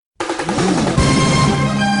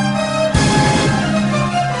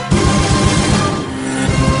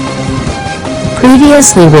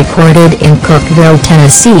Previously recorded in Cookeville,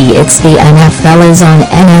 Tennessee. It's the NFLers on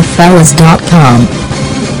NFLers.com.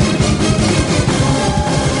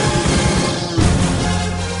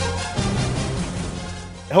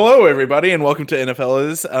 Hello, everybody, and welcome to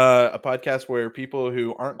NFLers, a podcast where people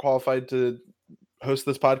who aren't qualified to host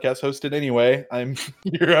this podcast host it anyway. I'm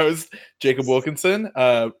your host, Jacob Wilkinson,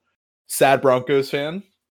 sad Broncos fan.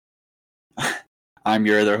 I'm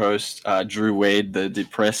your other host, Drew Wade, the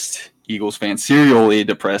depressed Eagles fan, serially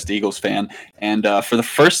depressed Eagles fan. And for the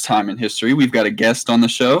first time in history, we've got a guest on the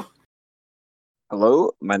show.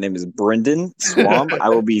 Hello, my name is Brendan Swamp. I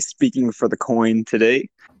will be speaking for the coin today.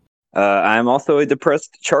 I'm also a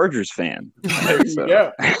depressed Chargers fan. There you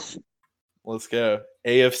go. Let's go.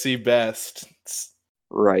 AFC best.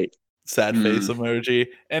 Right. Sad face emoji.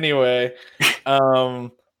 Anyway,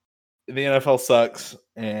 the NFL sucks,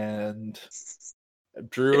 and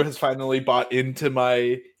Drew has finally bought into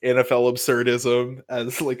my NFL absurdism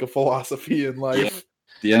as like a philosophy in life.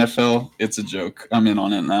 The NFL, it's a joke. I'm in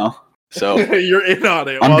on it now. So you're in on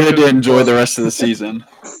it. I'm good to enjoy the rest of the season.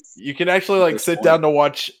 You can actually like sit down to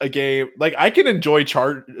watch a game. Like I can enjoy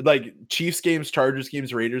Chiefs games, Chargers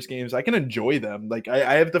games, Raiders games. I can enjoy them. Like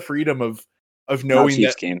I have the freedom of knowing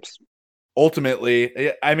Chiefs that games.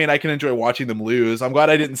 Ultimately, I mean, I can enjoy watching them lose. I'm glad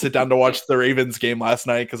I didn't sit down to watch the Ravens game last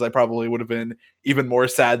night because I probably would have been even more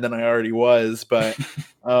sad than I already was. But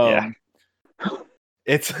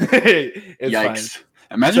it's Yikes. fine.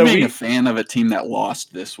 Imagine being a fan of a team that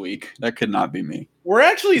lost this week. That could not be me. We're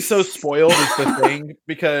actually so spoiled is the thing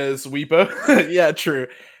because we both yeah, true.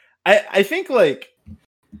 I think like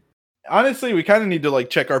honestly we kind of need to like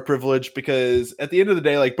check our privilege because at the end of the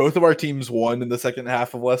day, like both of our teams won in the second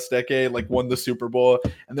half of last decade, like won the Super Bowl,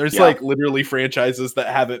 and there's like literally franchises that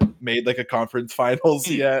haven't made like a conference finals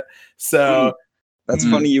yet. So that's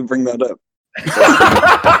funny you bring that up.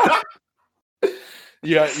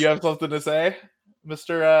 Yeah, you have something to say?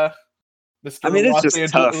 Mr. I mean, it's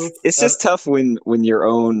just tough. It's just tough when your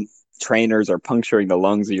own trainers are puncturing the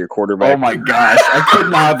lungs of your quarterback. Oh my gosh, I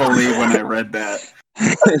could not believe when I read that.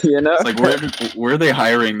 You know, it's like where are they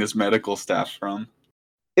hiring this medical staff from?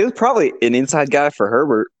 It was probably an inside guy for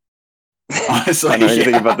Herbert. Honestly, I don't know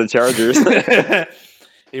anything about the Chargers.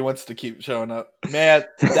 He wants to keep showing up. Man,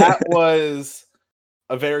 that was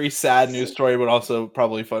a very sad news story, but also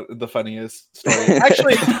probably the funniest story.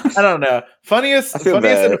 Actually, I don't know. Funniest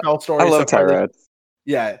NFL story. I love Tyrod.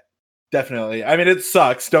 Yeah, definitely. I mean, it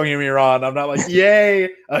sucks. Don't get me wrong. I'm not like, yay,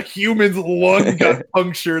 a human's lung got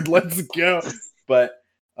punctured. Let's go. But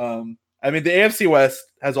I mean, the AFC West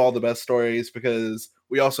has all the best stories because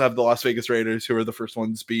we also have the Las Vegas Raiders, who are the first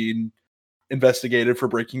ones being investigated for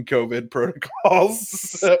breaking COVID protocols.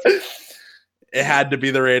 So, it had to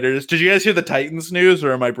be the Raiders. Did you guys hear the Titans news,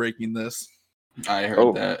 or am I breaking this? I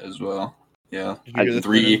heard that as well. Yeah,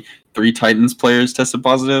 three Titans players tested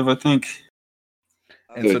positive, I think.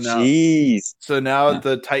 And so now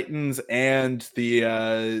the Titans and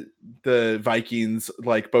the Vikings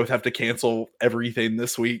like both have to cancel everything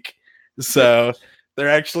this week. So they're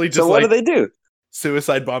actually just. So what do they do?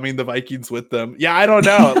 Suicide bombing the Vikings with them. Yeah, I don't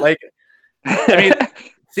know. Like, I mean.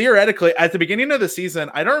 Theoretically, at the beginning of the season,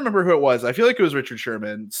 I don't remember who it was. I feel like it was Richard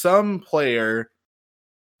Sherman. Some player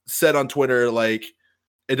said on Twitter, like,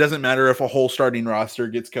 it doesn't matter if a whole starting roster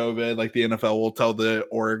gets COVID. Like, the NFL will tell the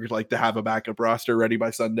org, like, to have a backup roster ready by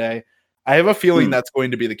Sunday. I have a feeling that's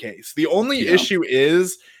going to be the case. The only issue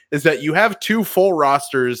is that you have two full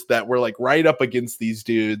rosters that were, like, right up against these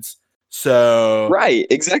dudes. So right,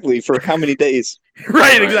 exactly. For how many days?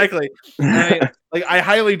 Right, exactly. I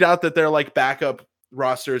highly doubt that they're, like, backup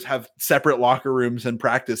rosters have separate locker rooms and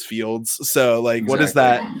practice fields. So like, what is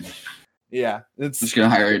that? Yeah. It's just going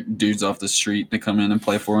to hire dudes off the street to come in and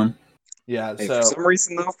play for him. Yeah. Hey, so for some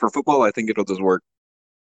reason though, for football, I think it'll just work.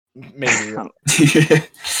 Maybe.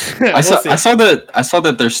 I saw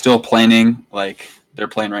that they're still planning, like they're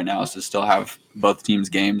playing right now is to still have both teams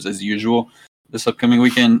games as usual this upcoming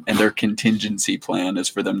weekend, and their contingency plan is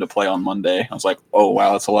for them to play on Monday. I was like, oh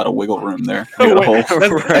wow, that's a lot of wiggle room there. That's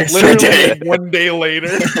literally 1 day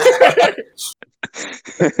later.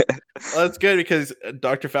 Well, that's good because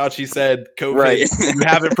Dr. Fauci said COVID, you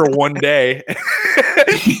have it for 1 day and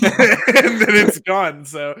then it's gone.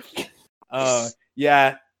 So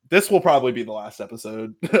yeah, this will probably be the last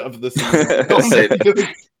episode of the season. Don't say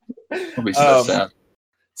that. I'll be so sad.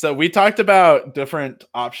 So we talked about different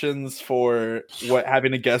options for what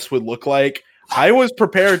having a guest would look like. I was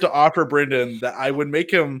prepared to offer Brendan that I would make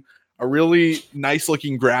him a really nice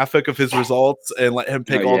looking graphic of his results and let him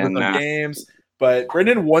pick all the games. But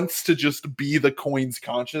Brendan wants to just be the coin's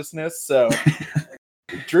consciousness. So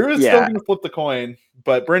Drew is still going to flip the coin,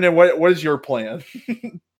 but Brendan, what is your plan?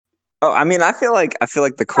 Oh, I mean, I feel like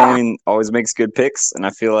the coin always makes good picks, and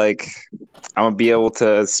I feel like I'm gonna be able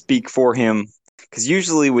to speak for him because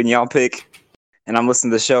usually when y'all pick and I'm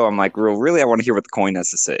listening to the show, I'm like, really, I want to hear what the coin has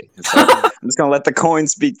to say. So I'm just gonna let the coin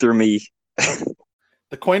speak through me.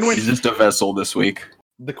 The coin went. He's just a vessel this week.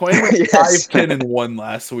 The coin went 5-10-1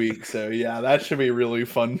 last week, so yeah, that should be really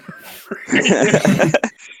fun.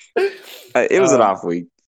 It was an off week.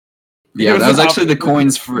 Yeah, that was actually the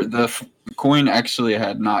coins for the coin actually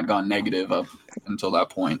had not gone negative up until that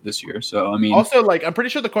point this year. So I mean, also like I'm pretty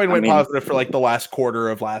sure the coin went positive for like the last quarter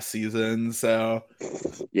of last season. So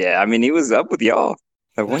yeah, I mean he was up with y'all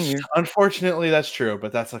that 1 year. Unfortunately, that's true,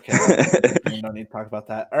 but that's okay. We don't need to talk about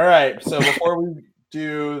that. All right, so before we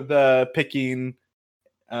do the picking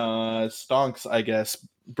stonks, I guess,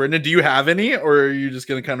 Brendan, do you have any, or are you just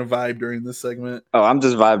gonna kind of vibe during this segment? Oh, I'm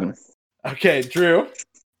just vibing. Okay, Drew.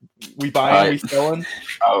 We buying, we selling?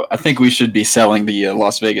 I think we should be selling the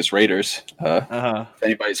Las Vegas Raiders. If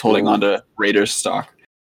anybody's holding on to Raiders stock,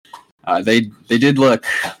 they did look.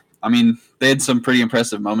 I mean, they had some pretty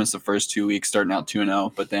impressive moments the first 2 weeks, starting out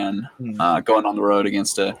 2-0, but then going on the road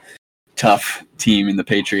against a tough team in the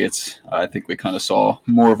Patriots, I think we kind of saw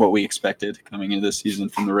more of what we expected coming into this season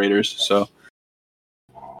from the Raiders. So,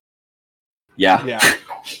 yeah.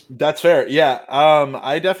 That's fair. Yeah.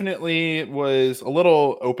 I definitely was a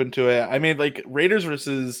little open to it. I mean, like Raiders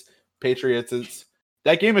versus Patriots,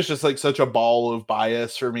 that game is just like such a ball of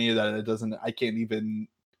bias for me that I can't even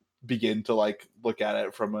begin to like look at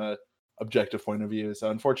it from a objective point of view.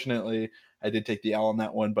 So unfortunately I did take the L on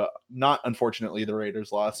that one, but not unfortunately the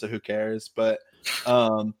Raiders lost. So who cares? But,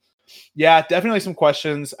 yeah, definitely some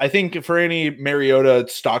questions. I think for any Mariota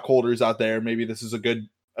stockholders out there, maybe this is a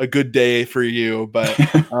good day for you, but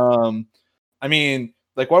I mean,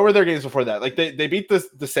 like, what were their games before that? Like, they beat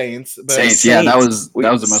the Saints. But Saints, yeah, that was the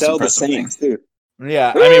most impressive thing. Too.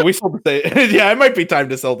 Yeah, I mean, we sold the Saints. Yeah, it might be time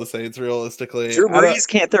to sell the Saints realistically. Drew Brees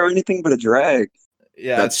can't throw anything but a drag.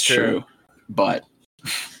 Yeah, that's true. But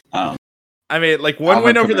I mean, like one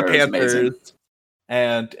win over the Panthers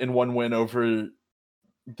and one win over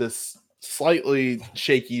this slightly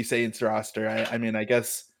shaky Saints roster. I mean, I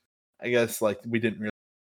guess like we didn't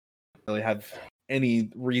really have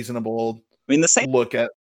any reasonable the Saints look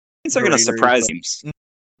at. Saints are going to surprise you.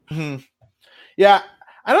 Mm-hmm. Yeah,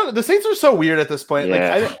 I don't. The Saints are so weird at this point.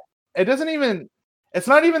 Yeah. Like, it's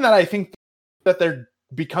not even that I think that they're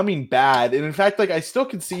becoming bad, and in fact, like I still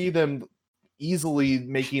can see them easily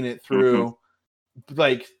making it through,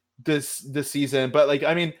 like this season. But like,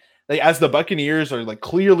 I mean, like as the Buccaneers are like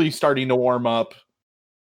clearly starting to warm up,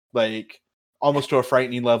 like almost to a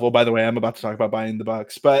frightening level. By the way, I'm about to talk about buying the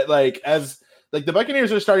Bucs, but like as like the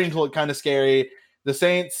Buccaneers are starting to look kind of scary. The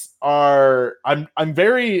Saints are. I'm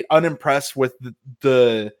very unimpressed with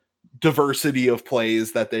the diversity of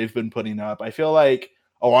plays that they've been putting up. I feel like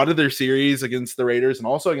a lot of their series against the Raiders and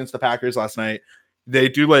also against the Packers last night, they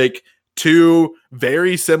do like two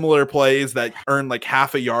very similar plays that earn like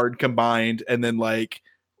half a yard combined, and then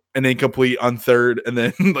complete on third, and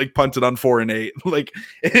then like punt it on 4 and 8. Like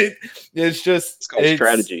it's just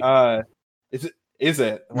strategy. Is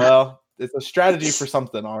it? Well, it's a strategy for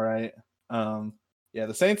something. All right. Yeah,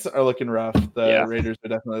 the Saints are looking rough. The Raiders are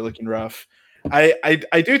definitely looking rough.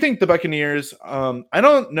 I do think the Buccaneers. I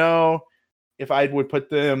don't know if I would put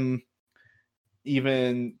them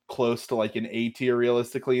even close to like an A tier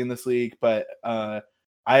realistically in this league, but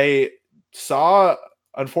I saw.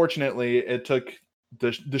 Unfortunately, it took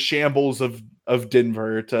the shambles of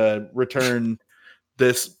Denver to return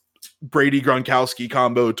this Brady Gronkowski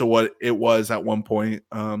combo to what it was at one point.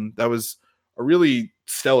 That was a really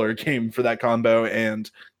stellar game for that combo,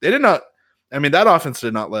 and they did not. I mean, that offense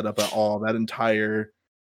did not let up at all that entire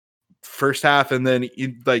first half, and then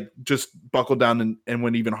like just buckled down and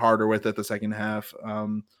went even harder with it the second half.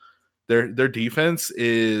 Their defense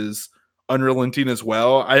is unrelenting as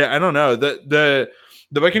well. I don't know. The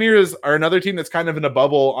Buccaneers are another team that's kind of in a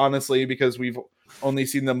bubble, honestly, because we've only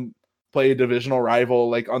seen them play a divisional rival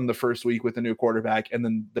like on the first week with a new quarterback, and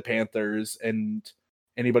then the Panthers, and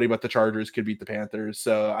anybody but the Chargers could beat the Panthers.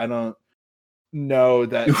 So I don't know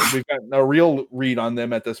that we've got no real read on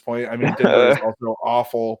them at this point. I mean, Denver is also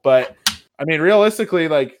awful, but I mean, realistically,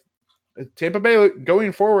 like Tampa Bay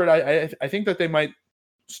going forward, I think that they might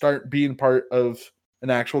start being part of an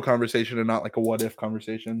actual conversation and not like a what if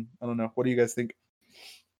conversation. I don't know. What do you guys think?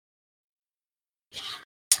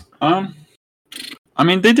 I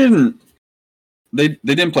mean, they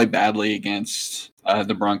didn't play badly against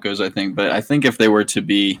the Broncos, I think, but I think if they were to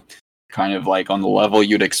be kind of like on the level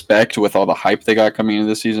you'd expect with all the hype they got coming into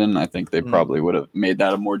the season, I think they probably would have made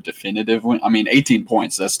that a more definitive win. I mean, 18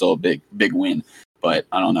 points, that's still a big win. But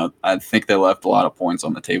I don't know. I think they left a lot of points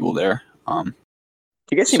on the table there.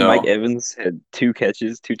 You guys see Mike Evans had 2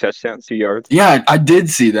 catches, 2 touchdowns, 2 yards? Yeah, I did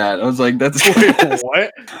see that. I was like, that's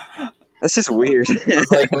what? That's just weird.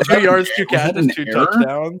 Like 2 yards, 2 catches, 2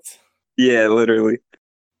 touchdowns. Yeah, literally.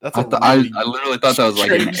 That's I literally thought that was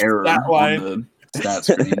like an error on the stat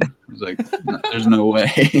screen. I was like, there's no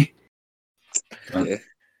way. Yeah.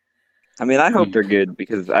 I mean, I hope they're good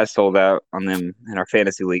because I sold out on them in our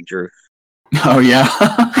fantasy league, Drew. Oh yeah.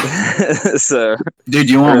 So, dude,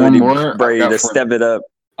 you want one more? Brady to step it up.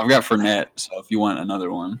 I've got Fournette, so if you want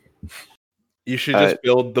another one, you should just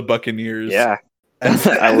build the Buccaneers. Yeah, as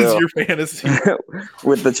your fantasy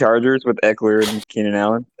with the Chargers with Eckler and Keenan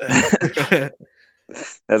Allen.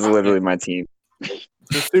 That's literally my team.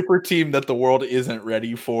 The super team that the world isn't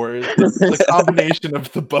ready for. The combination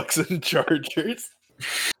of the Bucks and Chargers.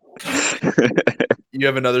 You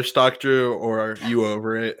have another stock, Drew, or are you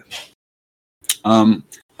over it?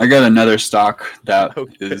 I got another stock that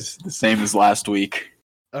is the same as last week.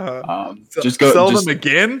 Sell them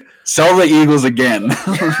again. Sell the Eagles again.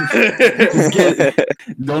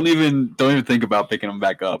 Don't even think about picking them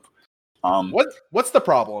back up. What's the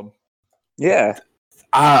problem? Yeah.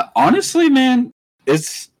 Honestly, man,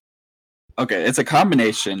 it's okay. It's a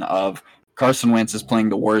combination of Carson Wentz is playing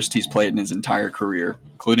the worst he's played in his entire career,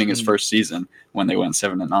 including his first season when they went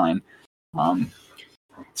 7-9.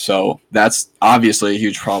 So that's obviously a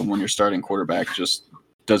huge problem when your starting quarterback just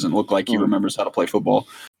doesn't look like he remembers how to play football.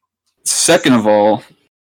 Second of all,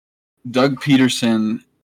 Doug Peterson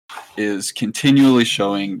is continually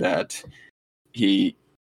showing that he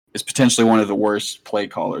is potentially one of the worst play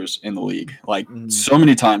callers in the league. Like so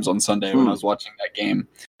many times on Sunday when I was watching that game,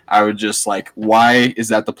 I would just like, why is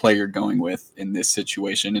that the play you're going with in this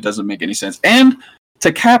situation? It doesn't make any sense. And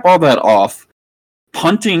to cap all that off,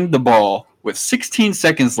 punting the ball with 16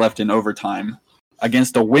 seconds left in overtime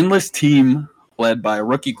against a winless team led by a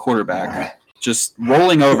rookie quarterback, just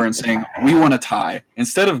rolling over and saying, we want to tie,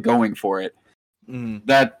 instead of going for it.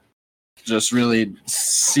 That just really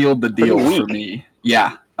sealed the deal for me.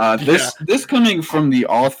 Yeah. This coming from the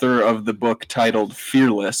author of the book titled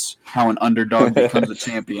Fearless, How an Underdog Becomes a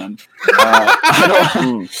Champion. So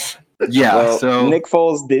Nick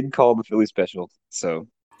Foles did call the Philly special, so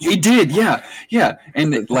he did, yeah.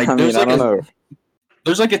 And like,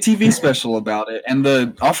 there's like a TV special about it, and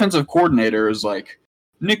the offensive coordinator is like,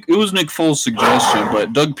 it was Nick Foles' suggestion,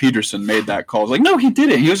 but Doug Peterson made that call. I was like, no, he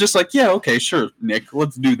didn't. He was just like, yeah, okay, sure, Nick,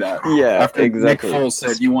 let's do that. Yeah, after exactly. Nick Foles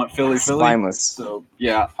said, you want Philly? Spineless. So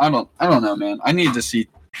yeah, I don't know, man. I need to see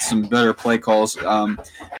some better play calls.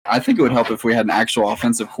 I think it would help if we had an actual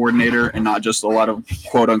offensive coordinator and not just a lot of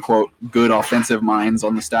quote unquote good offensive minds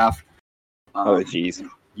on the staff. Oh, jeez.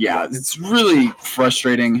 Yeah, it's really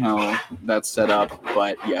frustrating how that's set up,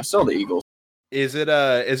 but yeah, sell the Eagles. Is it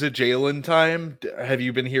Jalen time? Have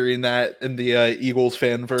you been hearing that in the Eagles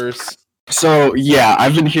fanverse? So yeah,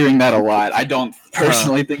 I've been hearing that a lot. I don't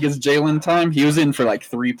personally think it's Jalen time. He was in for like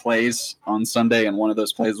 3 plays on Sunday, and one of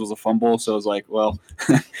those plays was a fumble. So I was like, well,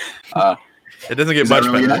 it doesn't get much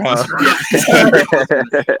really better.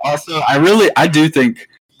 Also, I do think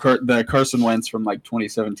the Carson Wentz from like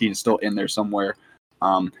 2017 is still in there somewhere.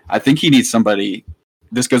 I think he needs somebody.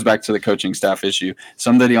 This goes back to the coaching staff issue.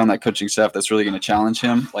 Somebody on that coaching staff that's really going to challenge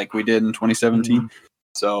him, like we did in 2017.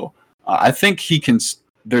 So I think he can.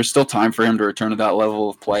 There's still time for him to return to that level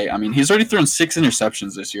of play. I mean, he's already thrown 6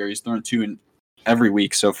 interceptions this year. He's thrown 2 in every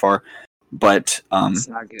week so far. But it's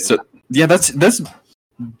not good. So yeah, that's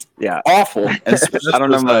awful. I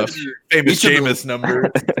don't know much. Famous Jameis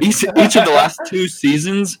number. Each of the last 2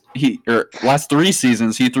 seasons, last 3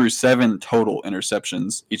 seasons, he threw 7 total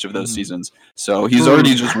interceptions each of those seasons. So he's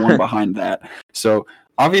already just one behind that. So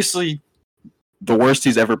obviously, the worst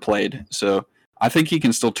he's ever played. So I think he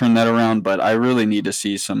can still turn that around, but I really need to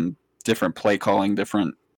see some different play calling,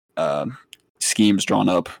 different schemes drawn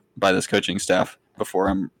up by this coaching staff before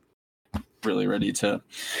I'm really ready to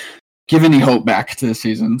give any hope back to the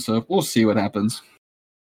season. So we'll see what happens.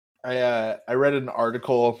 I read an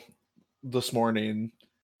article this morning.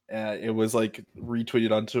 It was like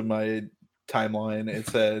retweeted onto my timeline. It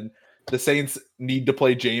said the Saints need to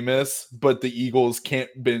play Jameis, but the Eagles can't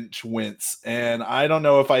bench Wentz. And I don't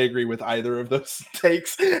know if I agree with either of those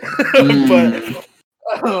takes, but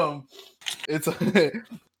it's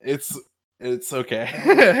okay.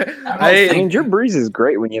 I mean, Drew Brees is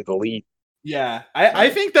great when you have the lead. Yeah, I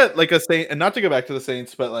think that like a Saint, and not to go back to the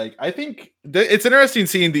Saints, but like I think it's interesting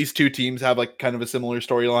seeing these two teams have like kind of a similar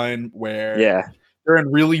storyline where they're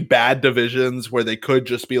in really bad divisions where they could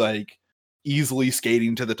just be like easily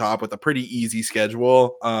skating to the top with a pretty easy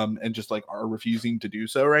schedule, and just like are refusing to do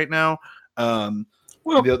so right now. Well,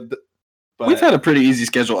 we've had a pretty easy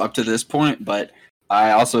schedule up to this point, but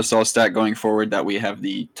I also saw a stat going forward that we have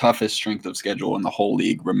the toughest strength of schedule in the whole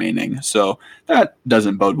league remaining. So that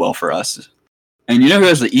doesn't bode well for us. And you know who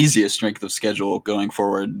has the easiest strength of schedule going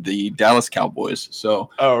forward? The Dallas Cowboys. So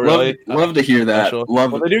really? Love to hear that. Well,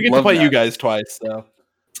 they do get to play you guys twice, so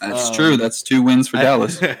that's true. That's 2 wins for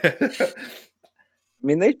Dallas. I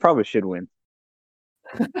mean, they probably should win.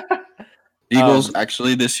 Eagles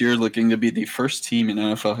actually this year looking to be the first team in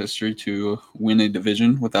NFL history to win a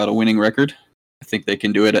division without a winning record. I think they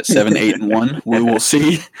can do it at 7-8-1. We will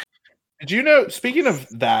see. Did you know, speaking of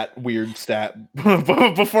that weird stat,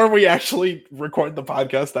 before we actually record the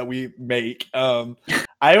podcast that we make, I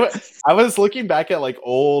was looking back at like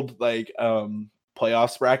old like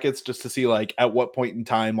playoffs brackets just to see like at what point in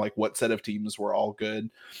time like what set of teams were all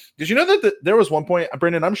good. Did you know that there was one point,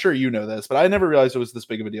 Brendan, I'm sure you know this, but I never realized it was this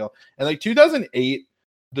big of a deal. In like 2008,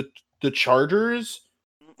 the Chargers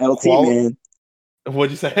LT man.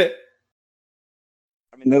 What'd you say?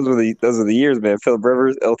 I mean, those are the years, man. Phillip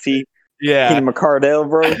Rivers, LT, yeah, Kenny McCardell,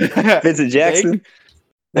 bro, Vincent Jackson.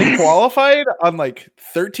 They qualified on like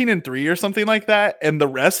 13-3 or something like that, and the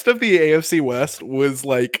rest of the AFC West was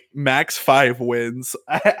like max 5 wins.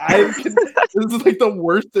 This is like the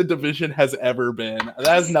worst the division has ever been. That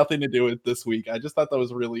has nothing to do with this week. I just thought that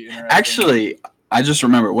was really interesting. Actually, I just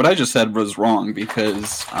remember what I just said was wrong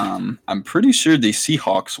because I'm pretty sure the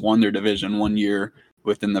Seahawks won their division 1 year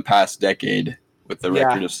within the past decade with the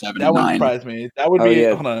record of 7-9. That would surprise me. That would be.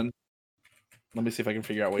 Hold on. Let me see if I can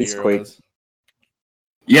figure out what year it was.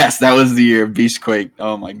 Yes, that was the year of Beastquake.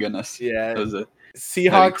 Oh my goodness. Yeah. That was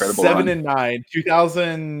Seahawks 7-9,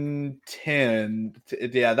 2010.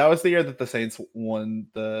 Yeah, that was the year that the Saints won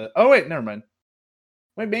the. Oh wait, never mind.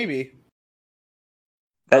 Wait, maybe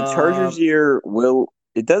that Chargers year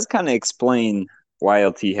it does kind of explain why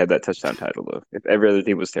LT had that touchdown title though. If every other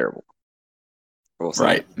team was terrible,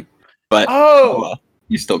 right? But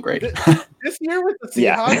he's still great. This year with the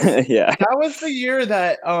Seahawks, yeah, that was the year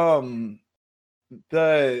that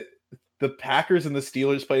the Packers and the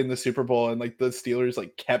Steelers played in the Super Bowl, and like the Steelers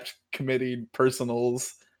like kept committing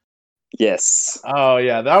personals. Yes. Oh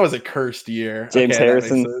yeah, that was a cursed year. James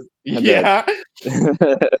Harrison. Yeah.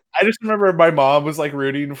 I just remember my mom was like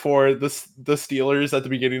rooting for the Steelers at the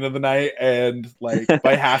beginning of the night, and like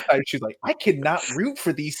by halftime, she's like, "I cannot root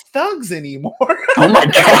for these thugs anymore." Oh my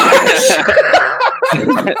gosh,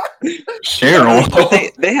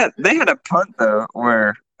 Cheryl. They had a punt though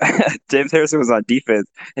where James Harrison was on defense,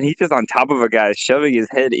 and he's just on top of a guy, shoving his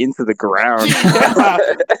head into the ground.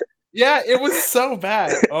 Yeah, it was so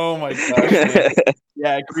bad. Oh my gosh.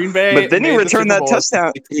 Yeah, Green Bay. But then he returned that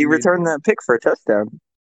touchdown. He returned that pick for a touchdown.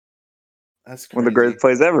 That's crazy. One of the greatest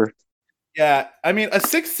plays ever. Yeah, I mean, a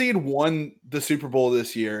 6th seed won the Super Bowl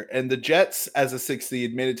this year, and the Jets, as a 6th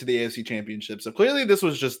seed, made it to the AFC Championship. So clearly, this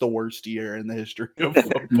was just the worst year in the history of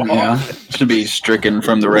football. Yeah, should be stricken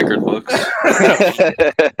from the record books.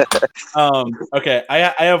 Okay, I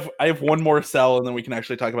have one more sell, and then we can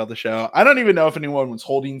actually talk about the show. I don't even know if anyone was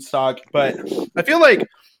holding stock, but I feel like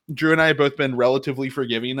Drew and I have both been relatively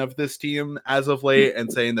forgiving of this team as of late, and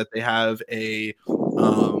saying that they have an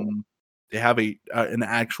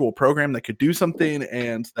actual program that could do something,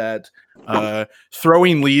 and that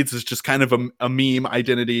throwing leads is just kind of a meme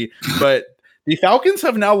identity. But the Falcons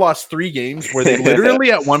have now lost 3 games where they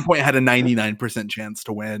literally at one point had a 99% chance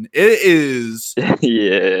to win. It is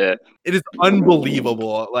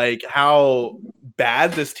unbelievable, like how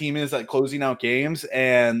bad this team is at closing out games,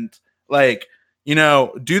 and like, you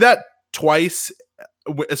know, do that twice,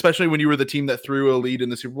 especially when you were the team that threw a lead in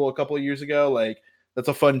the Super Bowl a couple of years ago. Like, that's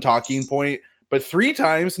a fun talking point. But 3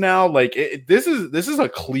 times now, like this is a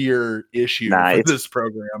clear issue for this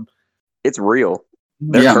program. It's real.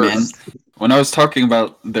 Yeah, man. When I was talking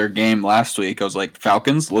about their game last week, I was like,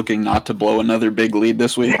 Falcons looking not to blow another big lead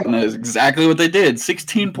this week, and that is exactly what they did.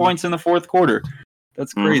 16 points in the 4th quarter.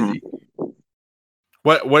 That's crazy.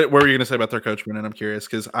 What were you going to say about their coach, Brennan? I'm curious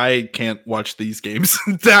because I can't watch these games.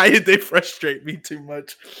 They frustrate me too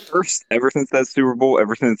much. First, ever since that Super Bowl,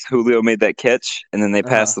 ever since Julio made that catch, and then they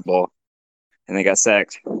passed the ball, and they got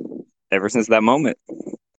sacked. Ever since that moment,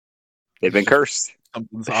 they've been cursed.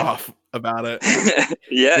 Something's off about it.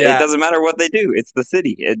 Yeah, it doesn't matter what they do. It's the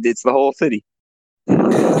city. It's the whole city.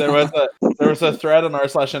 There was a thread on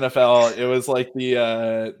r/NFL. It was like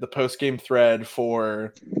the post game thread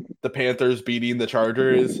for the Panthers beating the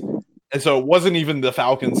Chargers, and so it wasn't even the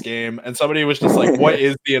Falcons game. And somebody was just like, "What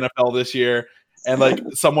is the NFL this year?" And like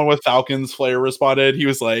someone with Falcons flair responded. He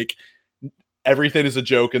was like, everything is a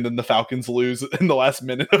joke, and then the Falcons lose in the last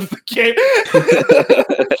minute of the game.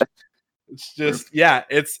 It's just, yeah,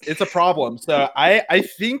 it's a problem. So I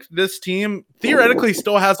think this team theoretically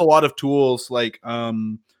still has a lot of tools, like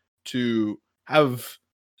to have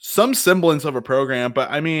some semblance of a program. But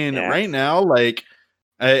I mean, right now, like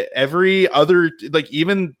every other, like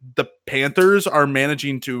even the Panthers are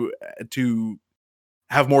managing to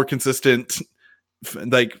have more consistent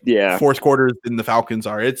fourth quarters than the Falcons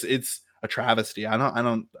are. It's a travesty. I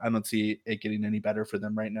don't see it getting any better for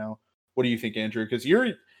them right now. What do you think, Andrew? Because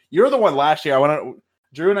you're the one last year.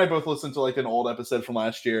 Drew and I both listened to like an old episode from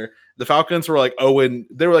last year. The Falcons were like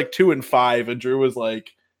 2-5, and Drew was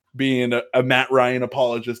like being a Matt Ryan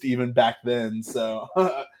apologist even back then. So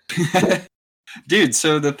dude,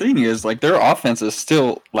 so the thing is, like, their offense is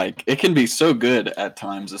still, like, it can be so good at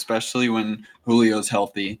times, especially when Julio's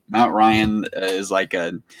healthy. Matt Ryan is like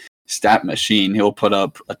a stat machine. He'll put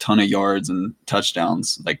up a ton of yards and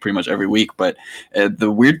touchdowns, like, pretty much every week. But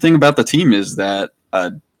the weird thing about the team is that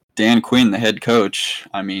Dan Quinn, the head coach,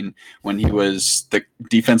 I mean, when he was the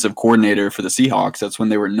defensive coordinator for the Seahawks, that's when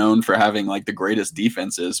they were known for having, like, the greatest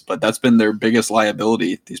defenses. But that's been their biggest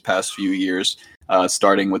liability these past few years.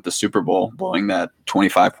 Starting with the Super Bowl, blowing that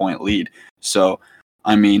 25-point lead. So,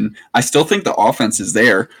 I mean, I still think the offense is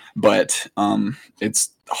there, but it's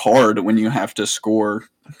hard when you have to score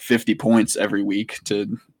 50 points every week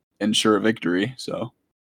to ensure a victory. So,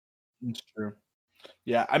 it's true.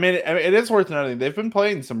 Yeah, I mean, it is worth noting they've been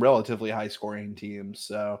playing some relatively high-scoring teams.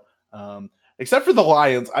 So, except for the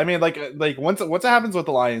Lions, I mean, like once it happens with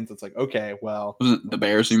the Lions, it's like, okay, well, the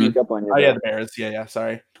Bears, you mean? Oh yeah, the Bears. Yeah.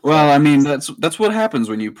 Sorry. Well, I mean, that's what happens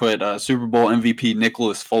when you put Super Bowl MVP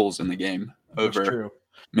Nicholas Foles in the game over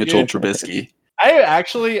Mitchell Trubisky.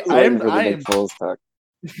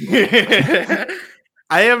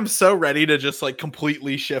 I am so ready to just like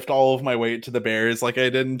completely shift all of my weight to the Bears like I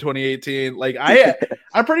did in 2018. Like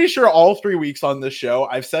I'm pretty sure all 3 weeks on this show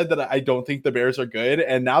I've said that I don't think the Bears are good,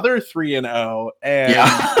 and now they're 3-0,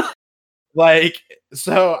 and like,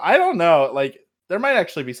 so I don't know, like there might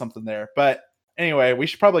actually be something there. But anyway, we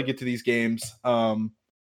should probably get to these games.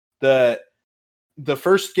 The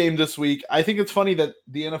first game this week, I think it's funny that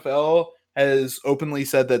the NFL has openly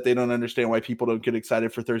said that they don't understand why people don't get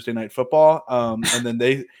excited for Thursday night football. And then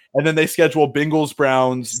they schedule Bengals,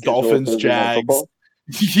 Browns, Dolphins, Jags.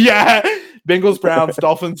 Yeah. Bengals, Browns,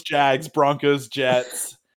 Dolphins, Jags, Broncos,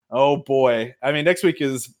 Jets. Oh boy. I mean, next week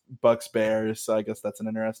is Bucks, Bears. So I guess that's an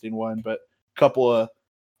interesting one, but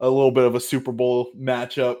a little bit of a Super Bowl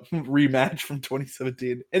rematch from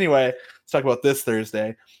 2017. Anyway, let's talk about this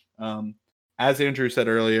Thursday. As Andrew said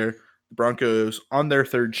earlier, the Broncos on their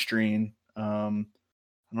third string. I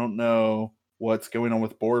don't know what's going on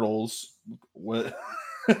with Bortles.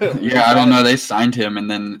 Yeah, I don't know. They signed him, and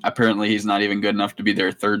then apparently he's not even good enough to be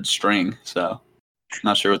their third string. So,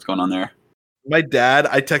 not sure what's going on there. My dad,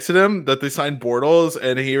 I texted him that they signed Bortles,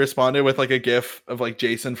 and he responded with like a gif of like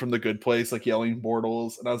Jason from The Good Place, like yelling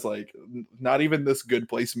Bortles, and I was like, not even this Good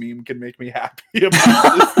Place meme can make me happy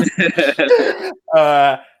about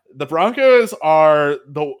this. The Broncos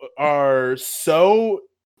are so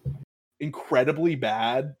incredibly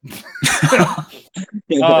bad.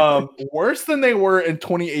 Worse than they were in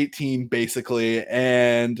 2018, basically.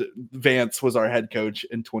 And Vance was our head coach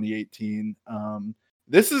in 2018.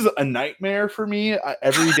 This is a nightmare for me.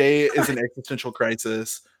 Every day is an existential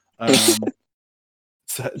crisis.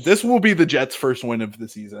 So this will be the Jets' first win of the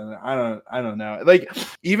season. I don't know. Like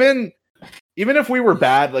even if we were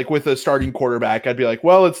bad, like with a starting quarterback, I'd be like,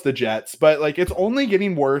 well, it's the Jets. But like, it's only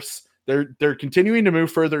getting worse. They're continuing to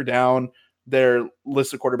move further down their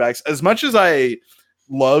list of quarterbacks. As much as I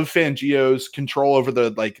love Fangio's control over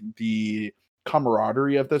the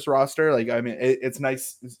camaraderie of this roster, like, I mean, it's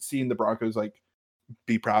nice seeing the Broncos like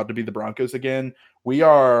be proud to be the Broncos again. We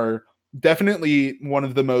are definitely one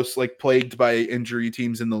of the most like plagued by injury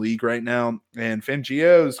teams in the league right now, and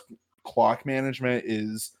Fangio's clock management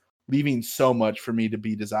is leaving so much for me to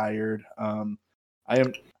be desired.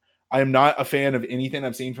 I am not a fan of anything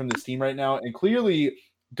I've seen from this team right now, and clearly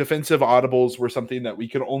defensive audibles were something that we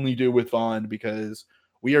could only do with Vaughn because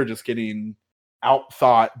we are just getting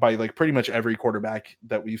out-thought by like pretty much every quarterback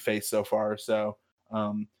that we've faced so far. So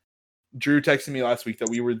Drew texted me last week that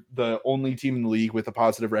we were the only team in the league with a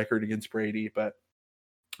positive record against Brady, but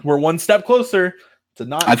we're one step closer to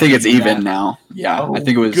not. I think it's even now. Yeah, I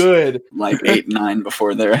think it was good, like 8-9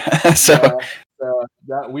 before there. So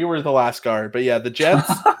that we were the last guard, but yeah, the Jets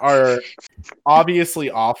are obviously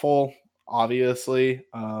awful. Obviously,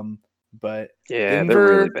 but yeah, they're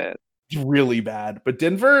really bad. really bad. But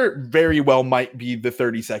Denver very well might be the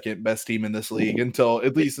 32nd best team in this league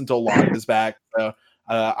at least until Locke is back. So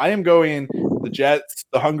I am going the Jets.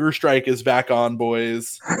 The hunger strike is back on,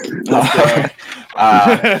 boys. Let's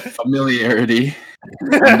go. Familiarity.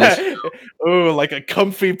 Oh, like a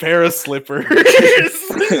comfy pair of slippers.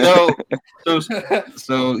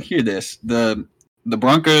 so hear this. The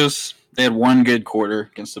Broncos, they had one good quarter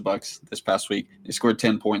against the Bucs this past week. They scored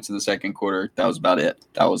 10 points in the second quarter. That was about it.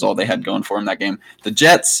 That was all they had going for them that game. The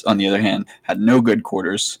Jets, on the other hand, had no good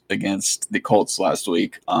quarters against the Colts last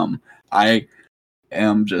week. I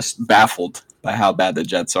am just baffled by how bad the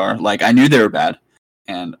Jets are. Like, I knew they were bad.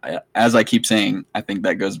 And as I keep saying, I think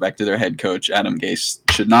that goes back to their head coach. Adam Gase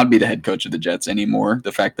should not be the head coach of the Jets anymore.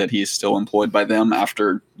 The fact that he's still employed by them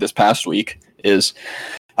after this past week is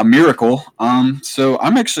a miracle. So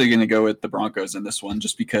I'm actually going to go with the Broncos in this one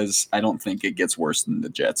just because I don't think it gets worse than the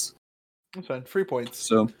Jets. That's fine. 3 points.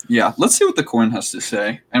 So, yeah, let's see what the coin has to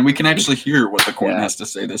say. And we can actually hear what the coin has to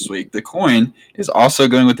say this week. The coin is also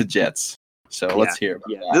going with the Jets. So let's hear about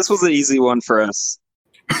that. This was an easy one for us.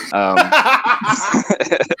 I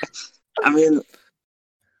mean,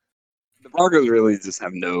 the Broncos really just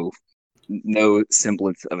have no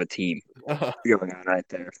semblance of a team going on right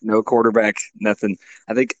there. No quarterback, nothing.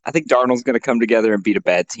 I think Darnold's going to come together and beat a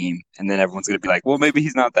bad team, and then everyone's going to be like, "Well, maybe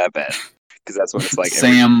he's not that bad," because that's what it's like.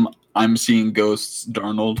 Sam, I'm seeing ghosts.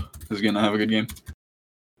 Darnold is going to have a good game. Is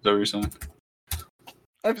that what you're saying?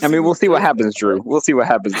 I mean, we'll see what happens, Drew. We'll see what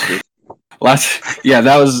happens, Drew.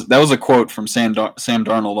 That was a quote from Sam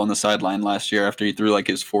Darnold on the sideline last year after he threw like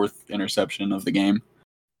his 4th interception of the game.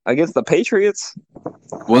 Against the Patriots?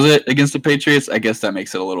 Was it against the Patriots? I guess that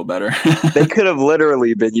makes it a little better. They could have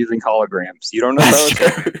literally been using holograms. You don't know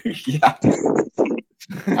that? Yeah.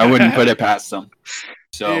 I wouldn't put it past them.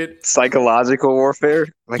 So psychological warfare,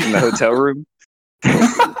 like in the hotel room.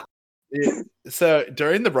 So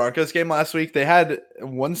during the Broncos game last week, they had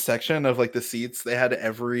one section of like the seats. They had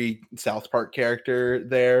every South Park character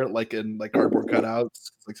there, like in like cardboard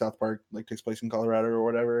cutouts. Like South Park like takes place in Colorado or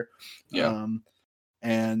whatever. Yeah.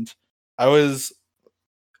 And I was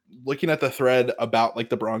looking at the thread about like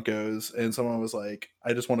the Broncos, and someone was like,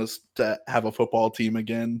 "I just want us to have a football team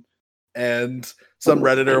again." And some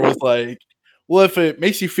Redditor was like, "Well, if it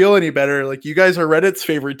makes you feel any better, like you guys are Reddit's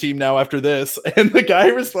favorite team now after this." And the guy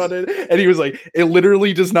responded, and he was like, "It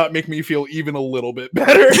literally does not make me feel even a little bit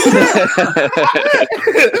better."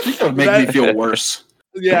 It make me feel worse.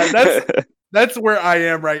 Yeah, that's where I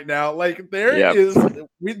am right now. Like there's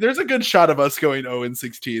a good shot of us going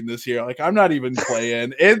 0-16 this year. Like I'm not even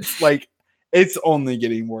playing. It's like it's only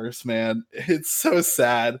getting worse, man. It's so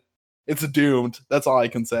sad. It's doomed. That's all I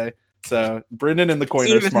can say. So Brendan and the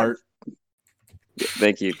coin are smart.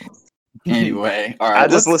 Thank you. Anyway, all right. I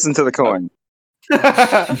just listened to the coin.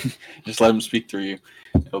 Just let him speak through you.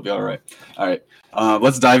 It'll be all right. All right.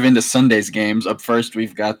 Let's dive into Sunday's games. Up first,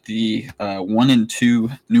 we've got the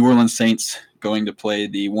 1-2 New Orleans Saints going to play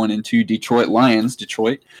the 1-2 Detroit Lions.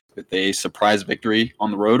 Detroit with a surprise victory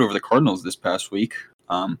on the road over the Cardinals this past week.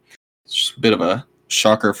 It's just a bit of a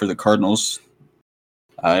shocker for the Cardinals.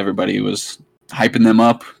 Everybody was hyping them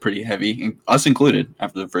up pretty heavy, us included,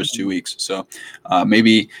 after the first 2 weeks. So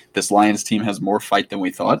maybe this Lions team has more fight than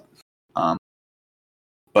we thought.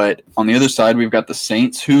 But on the other side, we've got the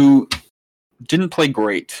Saints, who didn't play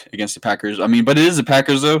great against the Packers. I mean, but it is the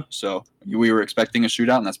Packers, though, so we were expecting a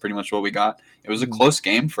shootout, and that's pretty much what we got. It was a close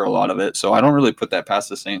game for a lot of it, so I don't really put that past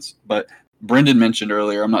the Saints. But Brendan mentioned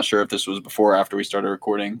earlier, I'm not sure if this was before or after we started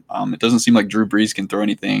recording, it doesn't seem like Drew Brees can throw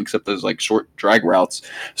anything except those like short drag routes.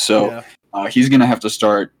 So he's going to have to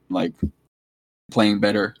start like playing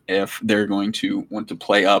better if they're going to want to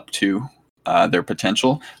play up to their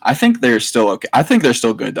potential. I think they're still okay. I think they're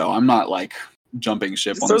still good, though. I'm not like jumping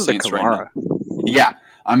ship on the Saints right now. Yeah,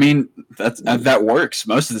 I mean that works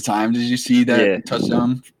most of the time. Did you see that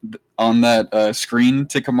touchdown on that screen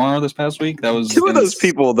to Kamara this past week? That was two of those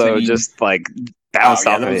people though, just like bounced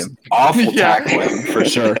off of him. Awful tackling for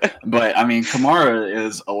sure. But I mean, Kamara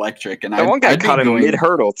is electric, and one guy caught him mid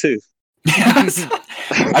hurdle too. Yes,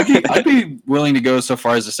 I'd be willing to go so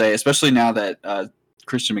far as to say, especially now that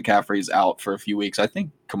Christian McCaffrey's out for a few weeks, I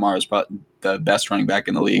think Kamara's probably the best running back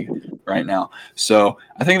in the league right now. So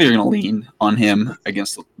I think they're going to lean on him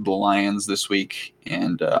against the Lions this week,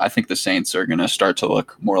 and I think the Saints are going to start to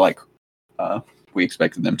look more like we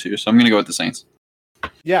expected them to. So I'm going to go with the Saints.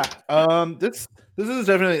 Yeah, this is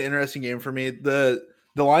definitely an interesting game for me. The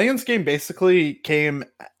Lions game basically came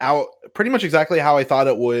out pretty much exactly how I thought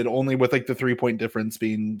it would, only with like the 3-point difference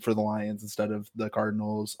being for the Lions instead of the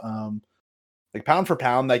Cardinals. Like pound for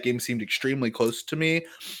pound, that game seemed extremely close to me.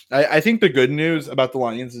 I think the good news about the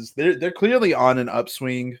Lions is they're clearly on an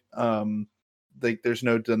upswing. Like there's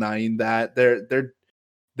no denying that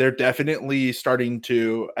they're definitely starting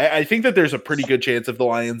to. I think that there's a pretty good chance of the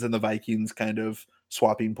Lions and the Vikings kind of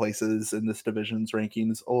swapping places in this division's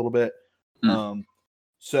rankings a little bit.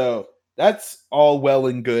 So that's all well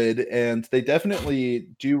and good, and they definitely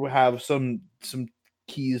do have some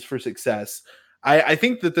keys for success. I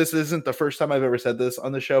think that this isn't the first time I've ever said this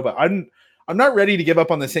on the show, but I'm not ready to give up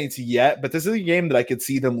on the Saints yet, but this is a game that I could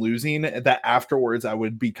see them losing, that afterwards I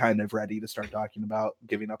would be kind of ready to start talking about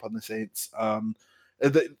giving up on the Saints.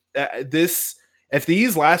 If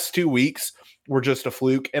these last 2 weeks were just a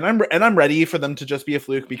fluke, and I'm ready for them to just be a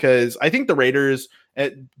fluke, because I think the Raiders,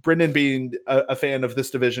 Brendan being a fan of this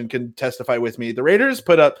division can testify with me, the Raiders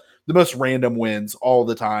put up the most random wins all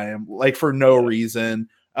the time, like for no reason.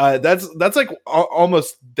 That's like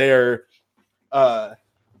almost their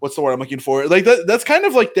what's the word I'm looking for? Like that's kind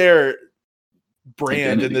of like their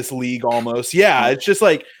brand identity in this league almost. Yeah, it's just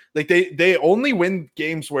like they only win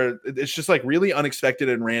games where it's just like really unexpected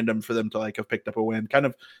and random for them to like have picked up a win. Kind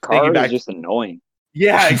of thinking back, just annoying.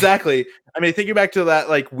 Yeah, exactly. I mean, thinking back to that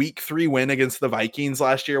like week 3 win against the Vikings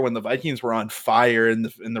last year when the Vikings were on fire and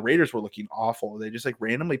the Raiders were looking awful. They just like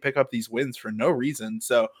randomly pick up these wins for no reason.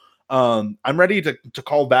 So I'm ready to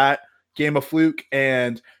call that game a fluke.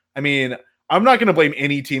 And I mean, I'm not going to blame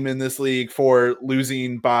any team in this league for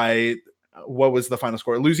losing by, what was the final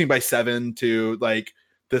score? Losing by 7 to like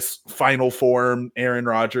this final form Aaron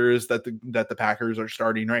Rodgers that the Packers are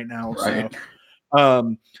starting right now. Right.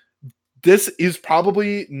 So this is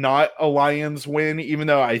probably not a Lions win, even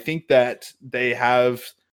though I think that they have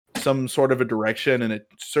some sort of a direction and it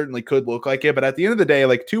certainly could look like it. But at the end of the day,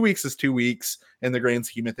 like 2 weeks is 2 weeks in the grand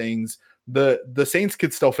scheme of things. The Saints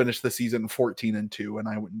could still finish the season 14-2, and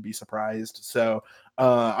I wouldn't be surprised. So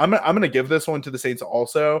I'm going to give this one to the Saints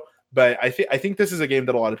also. But I think this is a game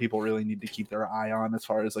that a lot of people really need to keep their eye on as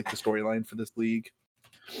far as like the storyline for this league.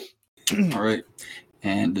 All right.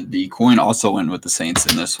 And the coin also went with the Saints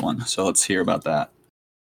in this one. So let's hear about that.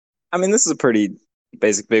 I mean, this is a pretty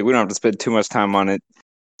basic pick. We don't have to spend too much time on it.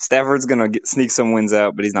 Stafford's going to sneak some wins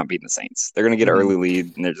out, but he's not beating the Saints. They're going to get an early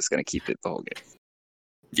lead, and they're just going to keep it the whole game.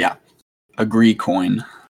 Yeah. Agree, coin.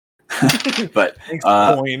 But thanks,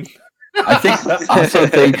 coin. I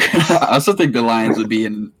also think the Lions would be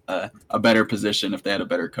in a better position if they had a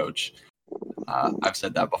better coach. I've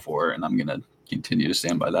said that before, and I'm going to continue to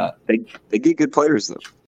stand by that. They get good players, though.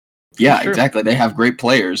 Yeah, exactly. They have great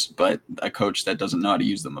players, but a coach that doesn't know how to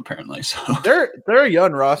use them, apparently. So they're a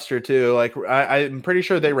young roster too. Like I'm pretty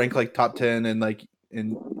sure they rank like top 10 and like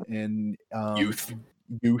in youth.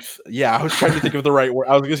 Yeah, I was trying to think of the right word.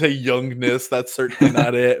 I was gonna say youngness. That's certainly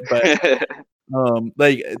not it, but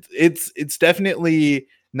like it's definitely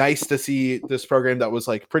nice to see this program that was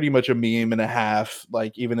like pretty much a meme and a half,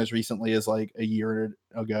 like even as recently as like a year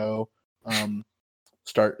ago.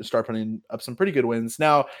 Start putting up some pretty good wins.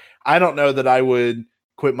 Now, I don't know that I would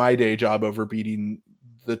quit my day job over beating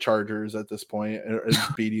the Chargers at this point, or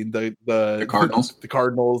beating the Cardinals. The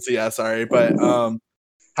Cardinals, yeah, sorry, but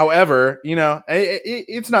however, you know,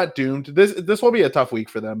 it's not doomed. This will be a tough week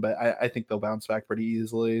for them, but I think they'll bounce back pretty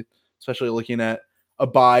easily, especially looking at a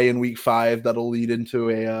bye in week 5 that'll lead into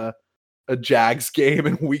a Jags game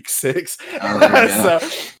in week 6. Oh, yeah.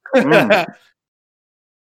 So.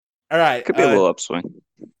 All right. Could be a little upswing.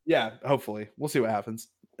 Yeah, hopefully. We'll see what happens.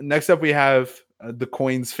 Next up, we have the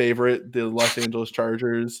coin's favorite, the Los Angeles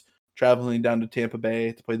Chargers, traveling down to Tampa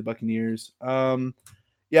Bay to play the Buccaneers.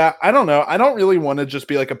 Yeah, I don't know. I don't really want to just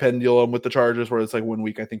be like a pendulum with the Chargers where it's like 1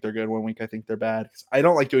 week I think they're good, 1 week I think they're bad. I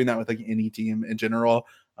don't like doing that with like any team in general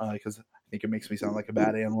because I think it makes me sound like a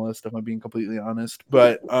bad analyst if I'm being completely honest.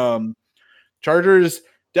 But Chargers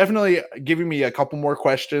definitely giving me a couple more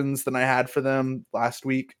questions than I had for them last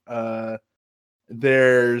week. I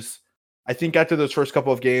think after those first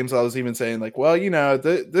couple of games, I was even saying like, well, you know,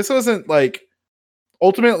 this wasn't like,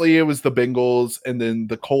 ultimately it was the Bengals and then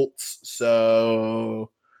the Colts. So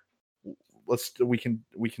we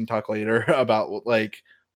can talk later about like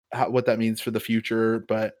what that means for the future.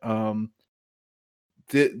 But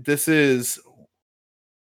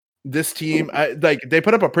this team, like they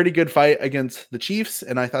put up a pretty good fight against the Chiefs,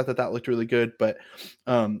 and I thought that looked really good. But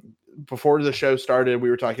before the show started,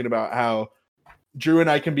 we were talking about how Drew and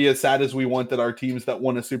I can be as sad as we want that our teams that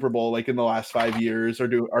won a Super Bowl like in the last 5 years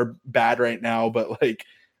are bad right now, but like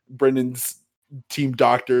Brendan's team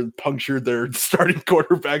doctor punctured their starting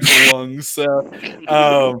quarterback's lungs. So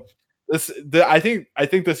I think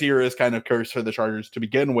this year is kind of cursed for the Chargers to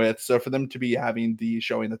begin with. So for them to be having the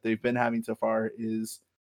showing that they've been having so far is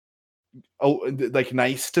like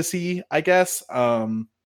nice to see, I guess.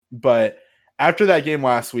 But after that game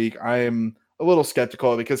last week, I'm a little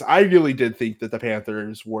skeptical because I really did think that the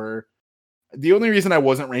Panthers were the only reason I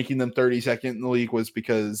wasn't ranking them 32nd in the league was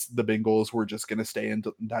because the Bengals were just going to stay in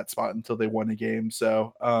that spot until they won a game.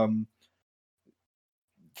 So,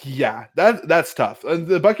 yeah, that's tough.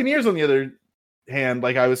 The Buccaneers, on the other hand,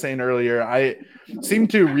 like I was saying earlier, I seem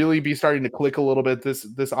to really be starting to click a little bit. This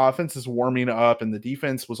offense is warming up, and the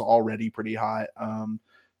defense was already pretty hot.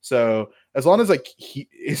 So as long as like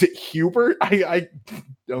is it Hubert? I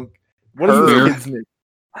don't. What is this kid's name?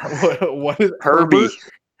 What is Herbie?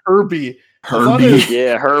 Herbie.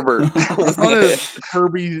 Yeah, Herbert. As long as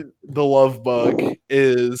Herbie the love bug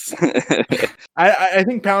is, I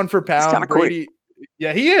think pound for pound, Brady. Quick.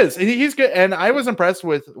 Yeah, he is. He's good, and I was impressed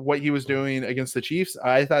with what he was doing against the Chiefs.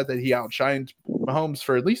 I thought that he outshined Mahomes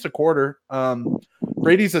for at least a quarter.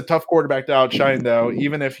 Brady's a tough quarterback to outshine, though.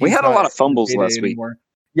 Even if we had a lot of fumbles last week.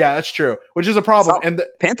 Yeah, that's true, which is a problem. And the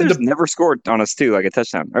Panthers never scored on us too, like a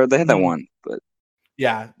touchdown, or they had that one, but.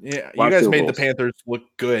 Yeah. You guys made the Panthers look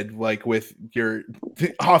good, like with your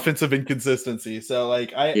offensive inconsistency. So,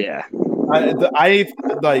 like, I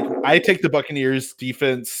take the Buccaneers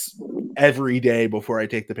defense every day before I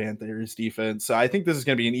take the Panthers defense. So I think this is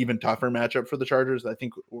going to be an even tougher matchup for the Chargers. I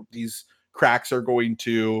think these cracks are going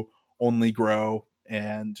to only grow,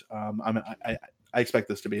 and I expect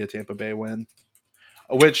this to be a Tampa Bay win.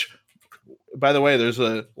 Which, by the way, there's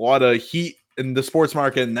a lot of heat in the sports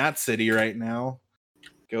market in that city right now.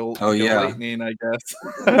 Go Lightning, I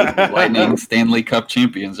guess. Lightning Stanley Cup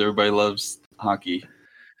champions. Everybody loves hockey.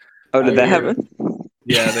 Oh, did that happen?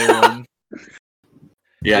 Yeah, they won.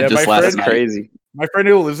 yeah, just last night. Crazy. My friend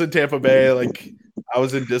who lives in Tampa Bay, like, I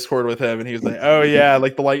was in Discord with him, and he was like, "Oh yeah,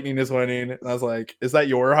 like the Lightning is winning." And I was like, "Is that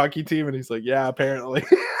your hockey team?" And he's like, "Yeah, apparently."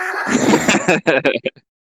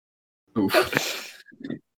 Oof.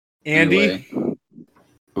 Andy. Anyway.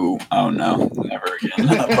 Ooh, oh no, never again.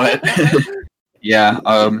 But. Yeah,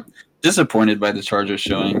 disappointed by the Chargers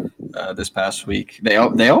showing this past week. They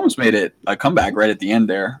almost made it a comeback right at the end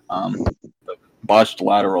there. Botched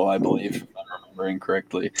lateral, I believe, if I'm remembering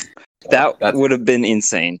correctly. That would have been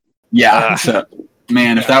insane. Yeah, so,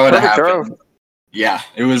 man, if that would have happened, yeah,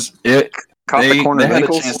 it was. Caught the corner. They had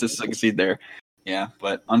a chance to succeed there. Yeah,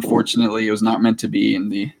 but unfortunately, it was not meant to be,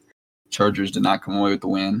 and the Chargers did not come away with the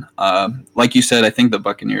win. Like you said, I think the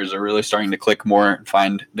Buccaneers are really starting to click more and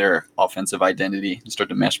find their offensive identity and start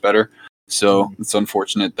to mesh better. So it's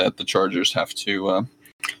unfortunate that the Chargers have to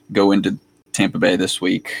go into Tampa Bay this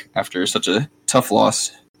week after such a tough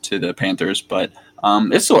loss to the Panthers. But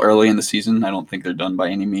it's still early in the season. I don't think they're done by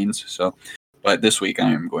any means. So, but this week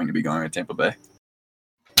I am going to be going to Tampa Bay.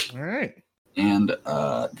 All right. And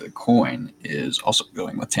the coin is also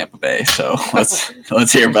going with Tampa Bay. So let's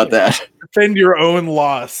hear about that. Defend your own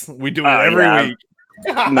loss. We do it every week.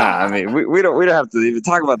 Nah, I mean we don't have to even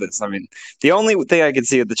talk about this. I mean, the only thing I can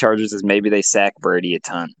see with the Chargers is maybe they sack Brady a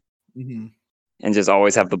ton and just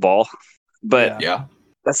always have the ball. But yeah,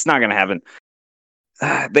 that's not going to happen.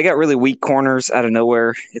 They got really weak corners out of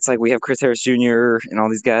nowhere. It's like we have Chris Harris Jr. and all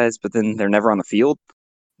these guys, but then they're never on the field.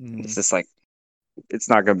 It's just like. It's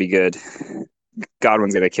not going to be good.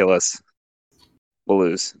 Godwin's going to kill us. We'll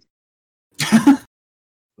lose.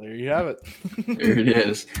 There you have it. There it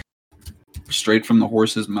is. Straight from the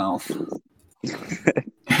horse's mouth.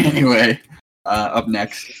 Anyway, up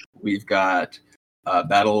next, we've got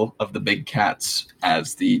Battle of the Big Cats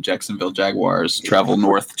as the Jacksonville Jaguars travel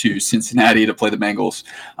north to Cincinnati to play the Bengals.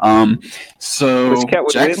 So which cat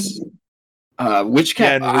would win? Which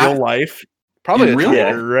cat? In real life? Probably a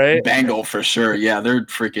tiger, right? Bengal for sure. Yeah, they're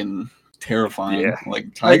freaking terrifying. Yeah.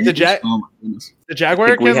 Like the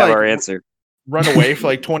Jaguar can have our answer. Run away for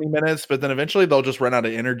like 20 minutes, but then eventually they'll just run out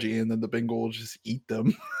of energy, and then the Bengal will just eat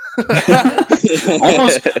them.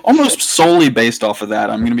 almost solely based off of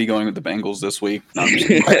that, I'm going to be going with the Bengals this week. No,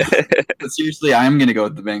 but seriously, I am going to go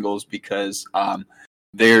with the Bengals because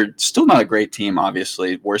they're still not a great team.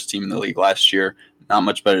 Obviously, worst team in the league last year. Not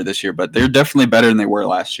much better this year, but they're definitely better than they were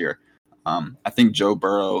last year. I think Joe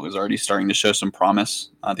Burrow is already starting to show some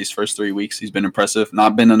promise these first 3 weeks. He's been impressive.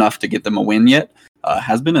 Not been enough to get them a win yet.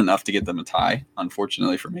 Has been enough to get them a tie,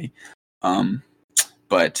 unfortunately for me.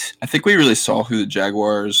 But I think we really saw who the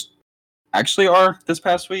Jaguars actually are this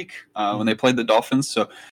past week when they played the Dolphins. So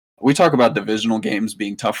we talk about divisional games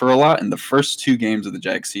being tougher a lot, and the first 2 games of the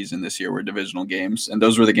Jag season this year were divisional games. And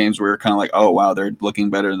those were the games where we were kind of like, oh, wow, they're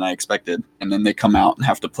looking better than I expected. And then they come out and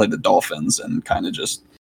have to play the Dolphins and kind of just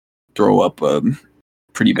throw up a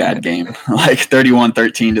pretty bad game. Like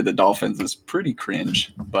 31-13 to the Dolphins is pretty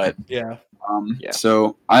cringe. But yeah.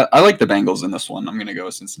 So I like the Bengals in this one. I'm going to go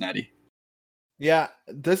with Cincinnati. Yeah,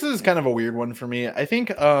 this is kind of a weird one for me. I think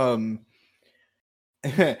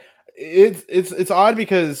it's odd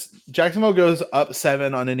because Jacksonville goes up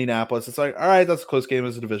 7 on Indianapolis. It's like, all right, that's a close game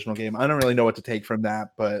as a divisional game. I don't really know what to take from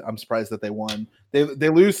that, but I'm surprised that they won. They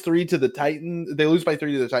lose 3 to the Titans. They lose by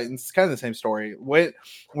 3 to the Titans. It's kind of the same story.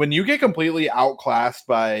 When you get completely outclassed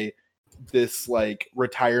by this like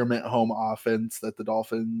retirement home offense that the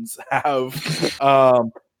Dolphins have,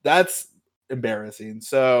 that's embarrassing.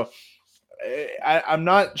 So I'm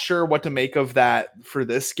not sure what to make of that for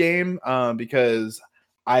this game because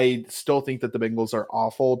I still think that the Bengals are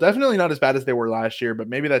awful. Definitely not as bad as they were last year, but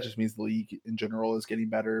maybe that just means the league in general is getting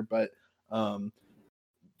better. But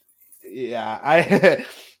yeah,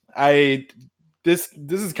 this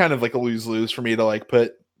is kind of like a lose-lose for me to like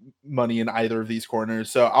put money in either of these corners.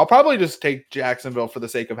 So I'll probably just take Jacksonville for the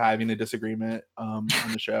sake of having a disagreement on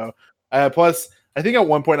the show. Plus, I think at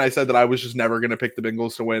one point I said that I was just never going to pick the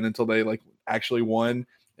Bengals to win until they like actually won.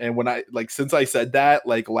 And when since I said that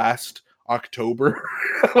like last October,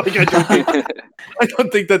 like I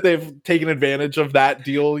don't think that they've taken advantage of that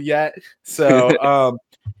deal yet. So,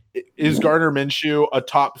 is Gardner Minshew a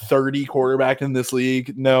top 30 quarterback in this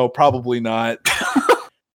league? No, probably not.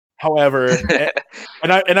 However,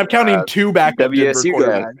 and I'm counting 2 backup Denver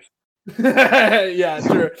quarterbacks. Yeah,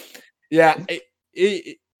 sure. Yeah,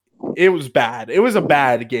 it was bad. It was a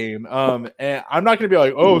bad game. And I'm not going to be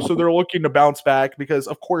like, oh, so they're looking to bounce back because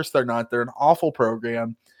of course they're not. They're an awful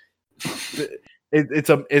program.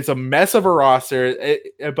 It's a mess of a roster.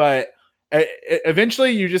 But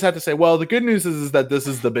eventually you just have to say, well, the good news is that this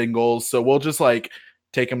is the Bengals, so we'll just like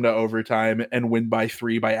take them to overtime and win by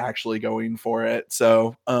 3 by actually going for it.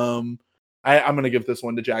 So I'm going to give this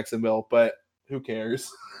one to Jacksonville, but who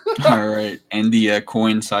cares? All right. And the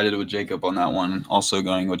coin sided with Jacob on that one, also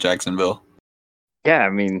going with Jacksonville. Yeah, I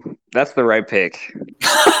mean, that's the right pick.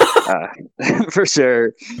 For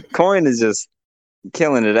sure. Coin is just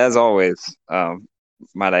killing it as always,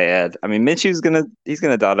 might I add. I mean, Minshew's he's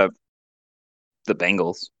gonna dot up the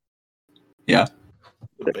Bengals. Yeah.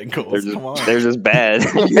 The Bengals, they're just bad.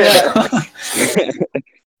 Yeah.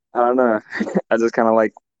 I don't know. I just kind of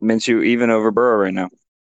like Minshew even over Burrow right now.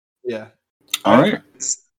 Yeah. All right.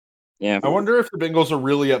 Yeah. I wonder if the Bengals are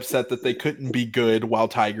really upset that they couldn't be good while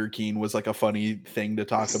Tiger King was like a funny thing to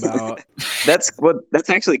talk about. That's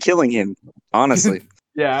actually killing him, honestly.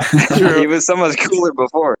 Yeah. He was so much cooler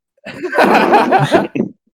before.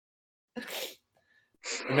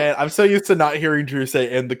 Man, I'm so used to not hearing Drew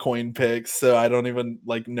say "and the coin picks," so I don't even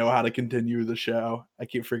like know how to continue the show. I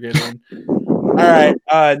keep forgetting. All right.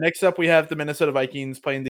 Next up, we have the Minnesota Vikings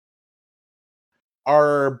playing the.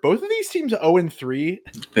 Are both of these teams 0-3?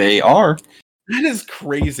 They are. That is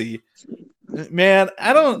crazy, man.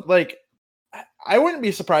 I wouldn't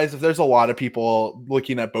be surprised if there's a lot of people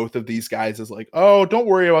looking at both of these guys as like, oh, don't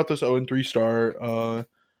worry about this 0-3 start.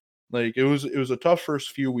 Like it was a tough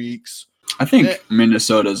first few weeks. I think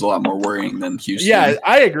Minnesota is a lot more worrying than Houston. Yeah,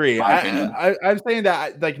 I agree. I'm saying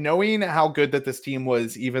that like knowing how good that this team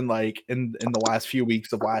was even like in the last few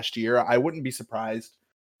weeks of last year, I wouldn't be surprised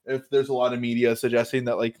if there's a lot of media suggesting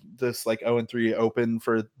that like this like 0-3 open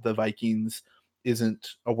for the Vikings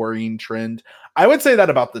isn't a worrying trend. I would say that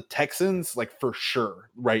about the Texans, like for sure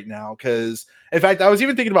right now. Cause in fact, I was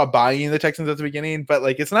even thinking about buying the Texans at the beginning, but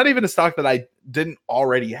like, it's not even a stock that I didn't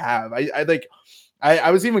already have. I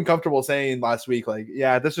was even comfortable saying last week, like,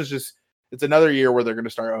 yeah, this is just, it's another year where they're going to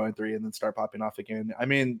start 0-3 and then start popping off again. I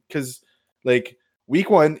mean, cause like week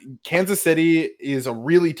 1, Kansas City is a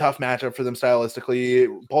really tough matchup for them stylistically.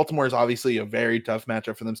 Baltimore is obviously a very tough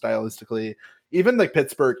matchup for them stylistically. Even like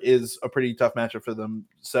Pittsburgh is a pretty tough matchup for them.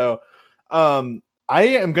 So I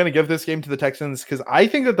am going to give this game to the Texans because I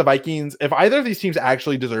think that the Vikings, if either of these teams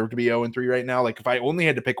actually deserve to be 0-3 right now, like if I only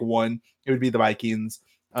had to pick one, it would be the Vikings.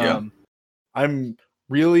 Yeah. I'm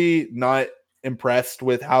really not impressed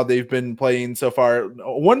with how they've been playing so far.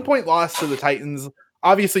 1 point loss to the Titans.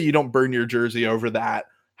 Obviously, you don't burn your jersey over that.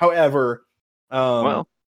 However,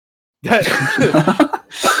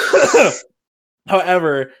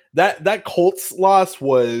 however, that Colts loss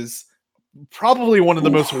was probably one of the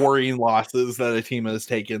most worrying losses that a team has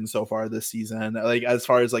taken so far this season. Like as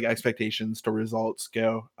far as like expectations to results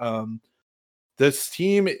go, this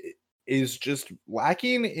team is just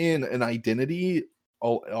lacking in an identity a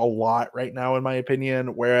lot right now, in my opinion.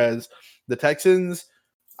 Whereas the Texans,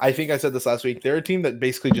 I think I said this last week, they're a team that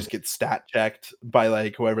basically just gets stat checked by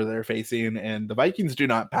like whoever they're facing, and the Vikings do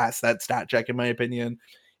not pass that stat check, in my opinion.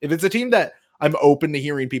 If it's a team that I'm open to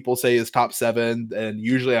hearing people say is top 7, and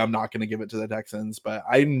usually I'm not going to give it to the Texans, but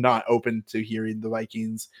I'm not open to hearing the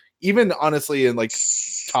Vikings, even honestly in like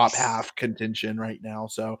top half contention right now.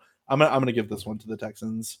 So I'm gonna give this one to the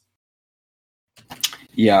Texans.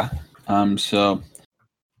 Yeah. So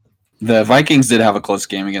the Vikings did have a close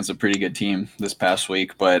game against a pretty good team this past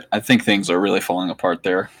week, but I think things are really falling apart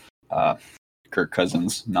there. Kirk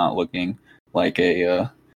Cousins not looking like an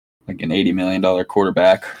 $80 million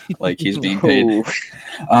quarterback, like he's being paid.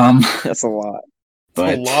 That's a lot.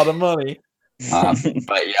 But, a lot of money.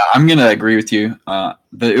 But yeah, I'm gonna agree with you.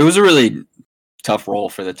 It was a really tough role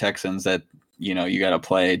for the Texans that you got to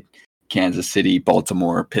play Kansas City,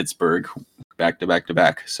 Baltimore, Pittsburgh back to back to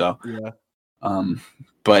back. So yeah.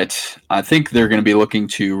 But I think they're going to be looking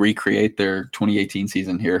to recreate their 2018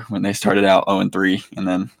 season here when they started out 0-3 and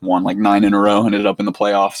then won like 9 in a row, ended up in the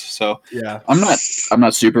playoffs. So yeah, I'm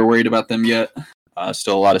not super worried about them yet.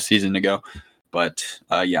 Still a lot of season to go, but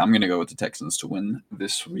yeah, I'm going to go with the Texans to win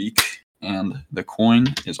this week, and the coin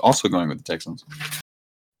is also going with the Texans.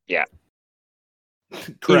 Yeah,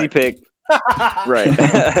 easy pick. Right.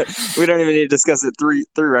 We don't even need to discuss it three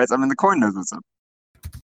rights. I mean, the coin knows what's up.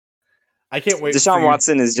 I can't wait. Deshaun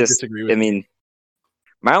Watson is just, I mean,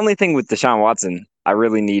 my only thing with Deshaun Watson, I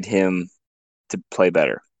really need him to play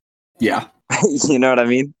better. Yeah. You know what I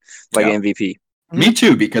mean? Like MVP. Me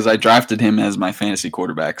too, because I drafted him as my fantasy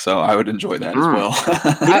quarterback, so I would enjoy that as well.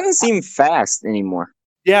 He doesn't seem fast anymore.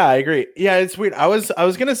 Yeah, I agree. Yeah, it's weird. I was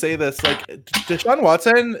gonna say this. Like, Deshaun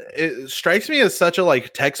Watson, it strikes me as such a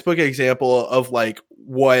like textbook example of like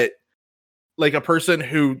what like a person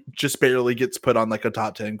who just barely gets put on like a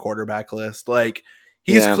top 10 quarterback list. Like,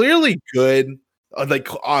 he's clearly good. Like,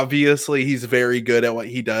 obviously, he's very good at what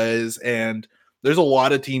he does, and there's a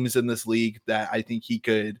lot of teams in this league that I think he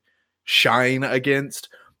could shine against.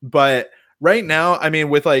 But right now, I mean,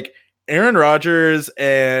 with like Aaron Rodgers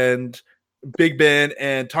and Big Ben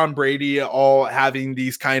and Tom Brady all having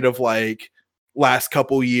these kind of like last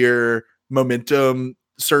couple year momentum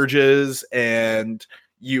surges, and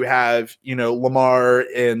you have, Lamar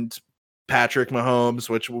and Patrick Mahomes,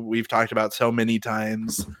 which we've talked about so many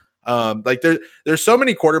times. Like there's so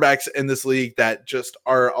many quarterbacks in this league that just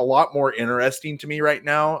are a lot more interesting to me right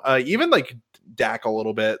now. Even like Dak a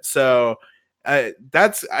little bit. So I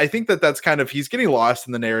think that's kind of, he's getting lost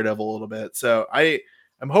in the narrative a little bit. So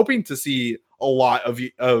I'm hoping to see a lot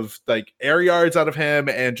of like air yards out of him,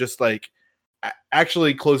 and just like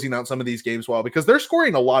actually closing out some of these games well, because they're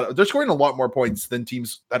scoring a lot more points than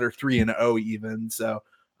teams that are 3-0 even. So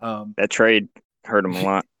that trade hurt him a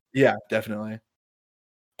lot. Yeah, definitely.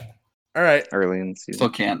 All right. Early in the season. Still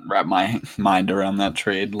can't wrap my mind around that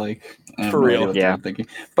trade. Like, for real. Yeah. I'm thinking.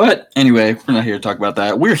 But anyway, we're not here to talk about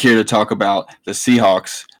that. We're here to talk about the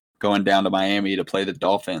Seahawks going down to Miami to play the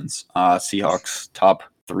Dolphins. Seahawks top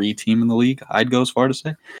 3 team in the league, I'd go as far to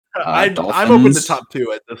say. I'm open to top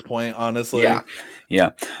 2 at this point, honestly.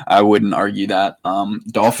 Yeah, I wouldn't argue that.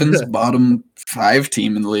 Dolphins bottom 5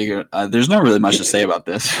 team in the league. There's not really much to say about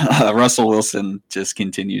this. Russell Wilson just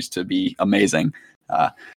continues to be amazing.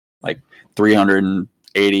 Like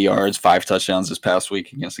 380 yards, 5 touchdowns this past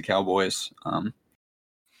week against the Cowboys.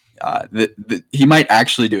 He might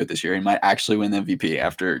actually do it this year. He might actually win the MVP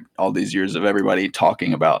after all these years of everybody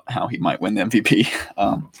talking about how he might win the MVP.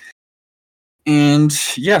 And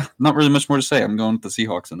yeah, not really much more to say. I'm going with the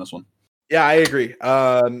Seahawks in this one. Yeah, I agree.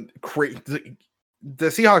 The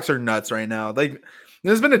Seahawks are nuts right now. Like,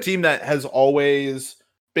 there's been a team that has always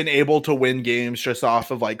been able to win games just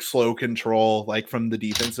off of like slow control, like from the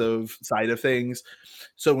defensive side of things.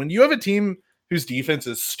 So when you have a team whose defense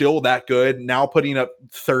is still that good, now putting up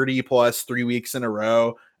 30 plus 3 weeks in a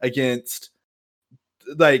row against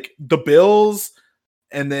like the Bills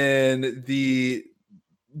and then the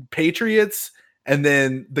Patriots and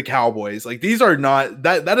then the Cowboys, like these are not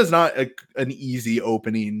that is not an easy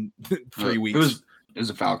opening 3 weeks. It was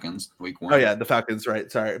the Falcons week 1. Oh yeah, the Falcons, right?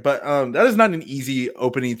 Sorry, but that is not an easy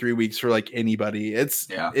opening 3 weeks for like anybody. It's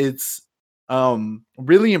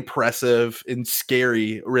really impressive and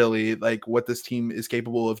scary, really, like what this team is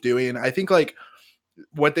capable of doing. I think like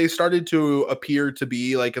what they started to appear to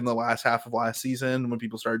be like in the last half of last season when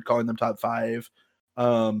people started calling them top 5.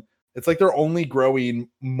 It's like they're only growing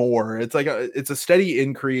more. It's like it's a steady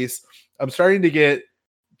increase. I'm starting to get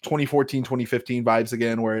 2014, 2015 vibes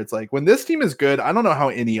again, where it's like when this team is good, I don't know how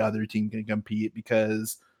any other team can compete,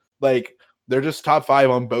 because like they're just top 5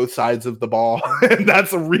 on both sides of the ball. And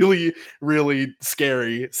that's really, really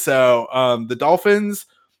scary. So the Dolphins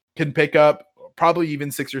can pick up probably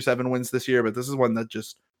even 6 or 7 wins this year, but this is one that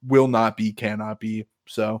just cannot be.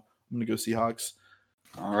 So I'm going to go Seahawks.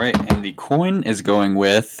 All right. And the coin is going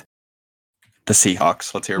with the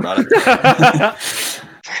Seahawks. Let's hear about it.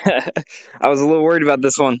 I was a little worried about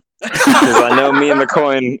this one because I know me and the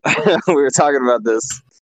coin, we were talking about this.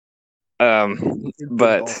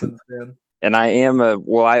 But Dolphins fan. and I own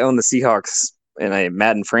the Seahawks in a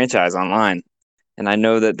Madden franchise online, and I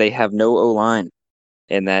know that they have no O-line,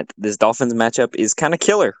 and that this Dolphins matchup is kind of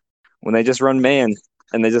killer when they just run man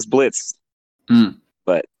and they just blitz.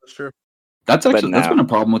 But that's true. That's been a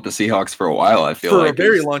problem with the Seahawks for a while. I feel for like a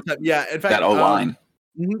very long time. Yeah, in fact, that O-line.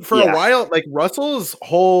 For a while, like Russell's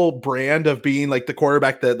whole brand of being like the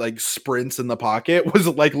quarterback that like sprints in the pocket was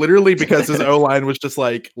like literally because his O-line was just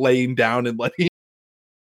like laying down and letting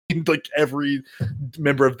like every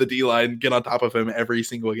member of the D-line get on top of him every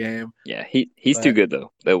single game. Yeah, he's too good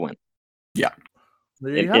though. They'll win. Yeah.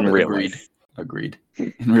 In real life. Agreed.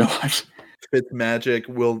 In real life. Fitz magic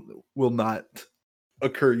will not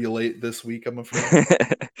occur late this week, I'm afraid.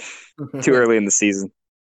 Too early in the season.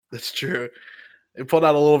 That's true. It pulled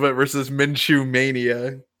out a little bit versus Minshew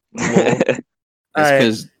Mania. It's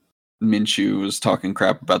because Minshew was talking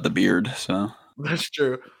crap about the beard, so that's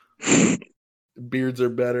true. Beards are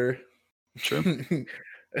better. True.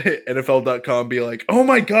 NFL.com be like, oh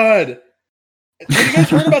my god, have you guys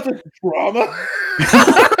heard about this drama?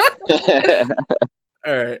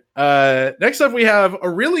 All right. Next up, we have a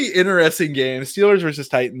really interesting game: Steelers versus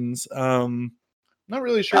Titans. Not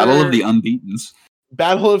really sure. Battle of the Unbeatens.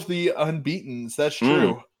 Battle of the Unbeatens. That's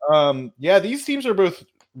true. Yeah, these teams are both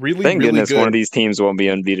really. Thank really goodness good. one of these teams won't be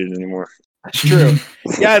unbeaten anymore. That's true.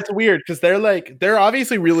 Yeah, it's weird because they're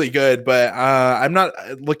obviously really good, but I'm not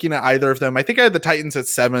looking at either of them. I think I had the Titans at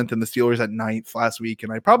 7th and the Steelers at 9th last week,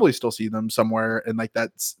 and I probably still see them somewhere in like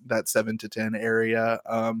that 7 to 10 area.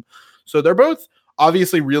 So they're both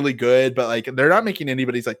obviously really good, but like they're not making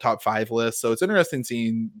anybody's like top 5 list. So it's interesting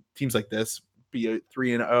seeing teams like this be a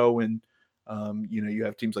 3-0, and you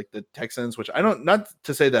have teams like the Texans, which not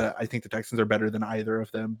to say that I think the Texans are better than either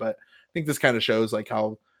of them, but I think this kind of shows like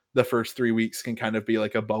how the first 3 weeks can kind of be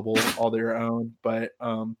like a bubble all their own. But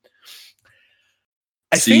I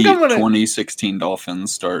think I'm gonna 2016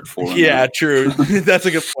 Dolphins start 4. Yeah, true. That's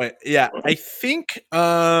a good point. Yeah, I think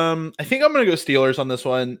I'm gonna go Steelers on this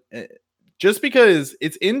one, just because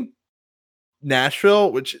it's in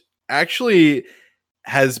Nashville, which actually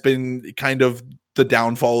has been kind of the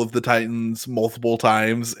downfall of the Titans multiple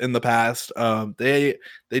times in the past. They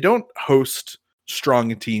don't host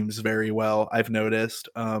strong teams very well, I've noticed.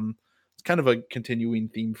 It's kind of a continuing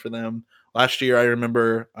theme for them. Last year, I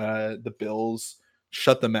remember the Bills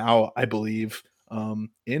shut them out, I believe,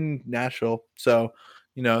 in Nashville. So,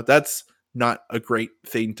 that's not a great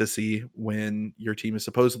thing to see when your team is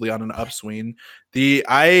supposedly on an upswing.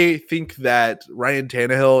 I think that Ryan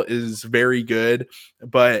Tannehill is very good,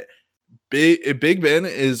 but Big Ben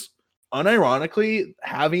is unironically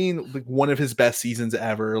having like one of his best seasons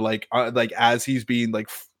ever. Like as he's being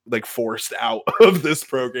like forced out of this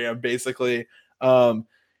program, basically.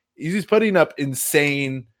 He's putting up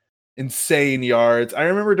insane yards. I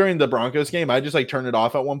remember during the Broncos game, I just like turned it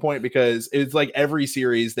off at one point because it's like every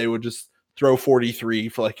series they would just throw 43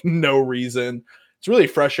 for like no reason. It's really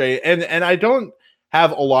frustrating, and I don't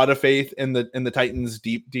have a lot of faith in the Titans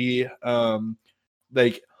deep D.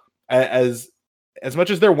 Like as much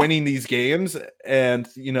as they're winning these games and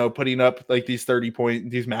putting up like these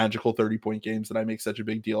magical 30-point games that I make such a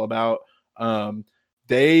big deal about,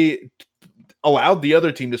 they allowed the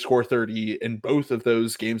other team to score 30 in both of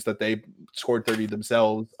those games that they scored 30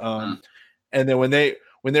 themselves. And then when they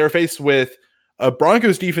were faced with a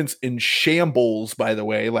Broncos defense in shambles, by the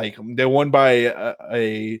way, like they won by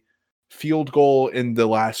a field goal in the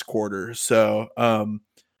last quarter. So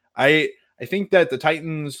I think that the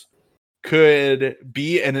Titans could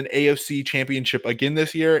be in an AFC championship again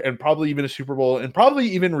this year, and probably even a Super Bowl, and probably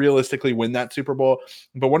even realistically win that Super Bowl.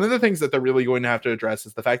 But one of the things that they're really going to have to address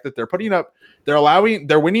is the fact that they're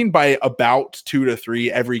winning by about 2 to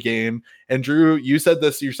 3 every game. And Drew, you said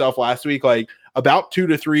this yourself last week, like about 2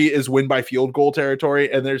 to 3 is win by field goal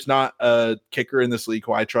territory. And there's not a kicker in this league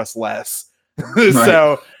who I trust less. Right.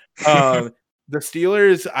 So the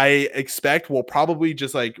Steelers, I expect, will probably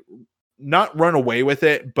just like not run away with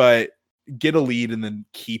it, but get a lead and then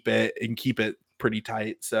keep it pretty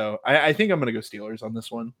tight. So I think I'm going to go Steelers on this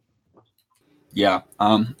one. Yeah,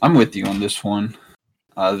 I'm with you on this one.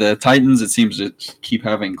 The Titans, it seems to keep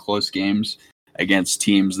having close games against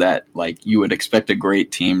teams that like you would expect a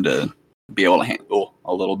great team to be able to handle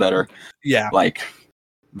a little better. Yeah. Like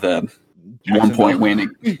the 1 point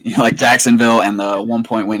win, like Jacksonville, and the 1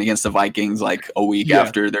 point win against the Vikings, like a week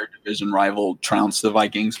after their division rival trounced the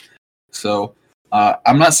Vikings. So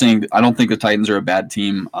I'm not saying I don't think the Titans are a bad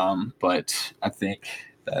team, but I think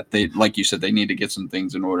that they, like you said, they need to get some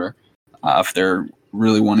things in order. If they're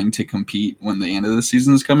really wanting to compete when the end of the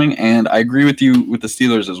season is coming. And I agree with you with the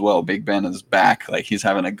Steelers as well. Big Ben is back. Like, he's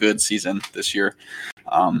having a good season this year,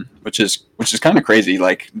 which is kind of crazy.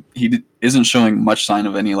 Like, he isn't showing much sign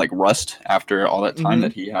of any like rust after all that time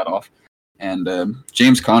that he had off. And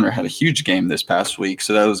James Conner had a huge game this past week,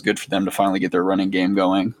 so that was good for them to finally get their running game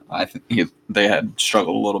going. I think they had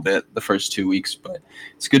struggled a little bbit the first 2 weeks, but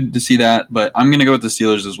it's good to see that. But I'm going to go with the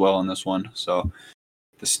Steelers as well in this one. So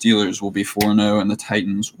the Steelers will be 4-0, and the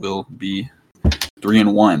Titans will be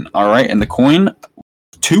 3-1. All right, and the coin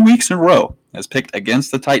 2 weeks in a row has picked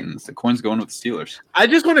against the Titans. The coin's going with the Steelers. I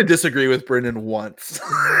just want to disagree with Brendan once.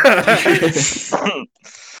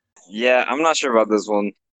 Yeah, I'm not sure about this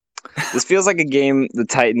one. This feels like a game the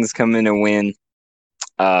Titans come in and win,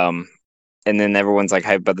 and then everyone's like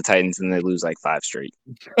hyped about the Titans, and they lose like 5 straight.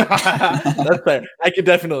 That's fair. I could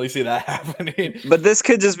definitely see that happening. But this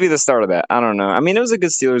could just be the start of that. I don't know. I mean, it was a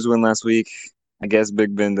good Steelers win last week. I guess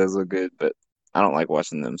Big Ben does look good, but I don't like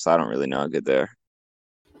watching them, so I don't really know how good they're.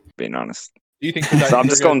 Being honest. Do you think so I'm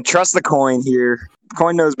just going to trust the coin here. The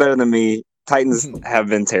coin knows better than me. Titans have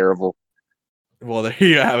been terrible. Well, there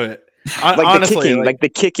you have it. Like honestly, the kicking, like the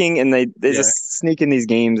kicking, and they just sneaking these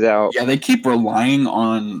games out. Yeah, they keep relying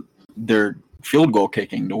on their field goal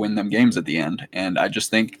kicking to win them games at the end, and I just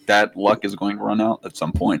think that luck is going to run out at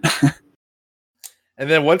some point. And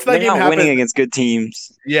then once that They're game not happens, winning against good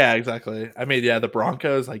teams. Yeah, exactly. I mean, the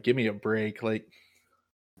Broncos, like, give me a break, like.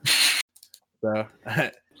 So,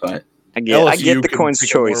 but I get the coin's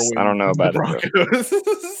choice. I don't know about it.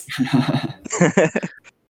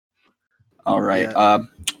 All right. Yeah.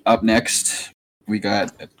 Up next, we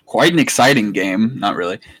got quite an exciting game. Not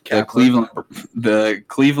really. The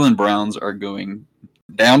Cleveland Browns are going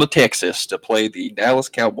down to Texas to play the Dallas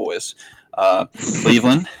Cowboys.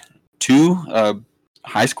 Cleveland, 2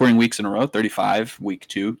 high-scoring weeks in a row, 35 week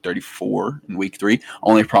 2, 34 in week 3.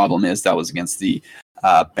 Only problem is that was against the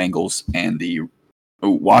Bengals and the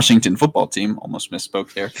Washington football team. Almost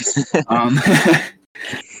misspoke there.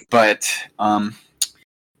 But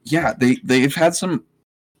yeah, they've had some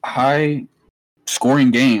high scoring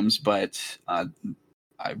games, but I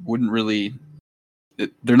wouldn't really.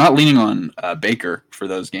 They're not leaning on Baker for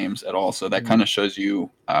those games at all, so that kind of shows you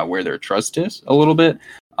where their trust is a little bit.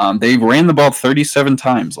 They ran the ball 37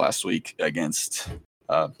 times last week against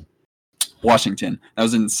Washington. That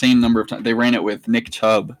was an insane number of times. They ran it with Nick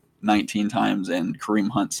Chubb 19 times and Kareem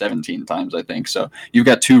Hunt 17 times, I think. So you've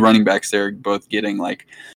got 2 running backs there, both getting like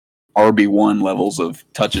RB1 levels of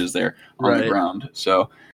touches there on the ground. So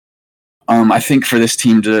I think for this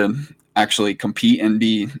team to actually compete and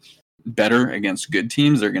be better against good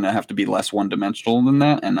teams, they're going to have to be less one-dimensional than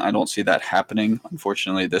that, and I don't see that happening,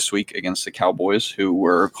 unfortunately, this week against the Cowboys, who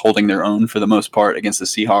were holding their own for the most part against the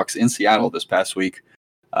Seahawks in Seattle this past week.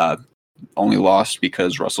 Only lost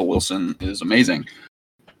because Russell Wilson is amazing,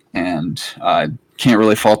 and I can't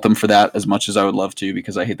really fault them for that as much as I would love to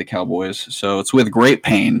because I hate the Cowboys. So it's with great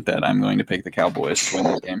pain that I'm going to pick the Cowboys to win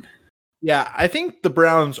this game. Yeah, I think the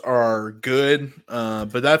Browns are good,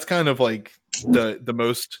 but that's kind of like the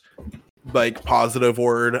most like positive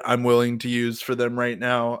word I'm willing to use for them right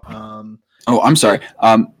now. I'm sorry.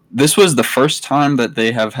 This was the first time that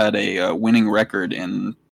they have had a winning record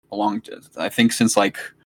in a long, I think since like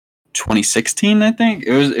 2016. I think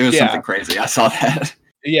it was something crazy. I saw that.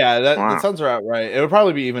 Yeah, that sounds about right. It would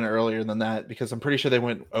probably be even earlier than that because I'm pretty sure they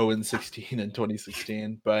went 0-16 in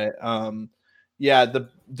 2016. But yeah, the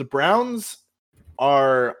Browns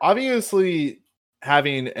are obviously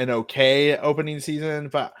having an okay opening season,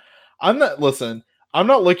 but I'm not looking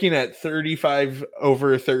at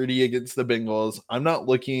 35-30 against the Bengals. I'm not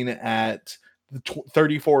looking at the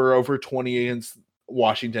 34-20 against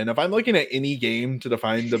Washington. If I'm looking at any game to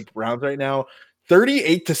define the Browns right now,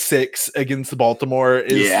 38-6 against Baltimore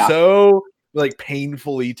is so like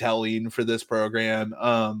painfully telling for this program.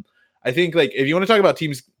 I think like if you want to talk about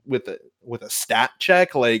teams with a stat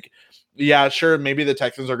check, like yeah, sure, maybe the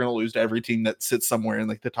Texans are going to lose to every team that sits somewhere in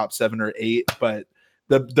like the top 7 or 8, but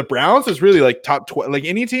the Browns is really like top 12. Like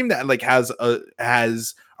any team that like has a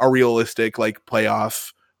realistic like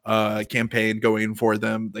playoff campaign going for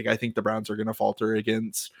them, like I think the Browns are going to falter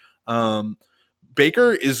against.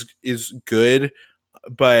 Baker is good,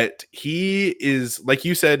 but he is, like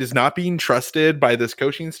you said, is not being trusted by this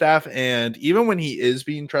coaching staff. And even when he is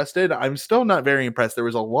being trusted, I'm still not very impressed. There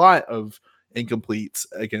was a lot of incompletes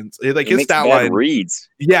against like his stat line reads.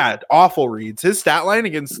 Yeah, awful reads. His stat line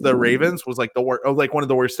against the Ravens was like like one of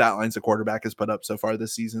the worst stat lines a quarterback has put up so far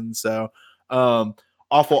this season. So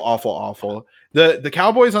awful. The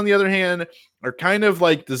Cowboys, on the other hand, are kind of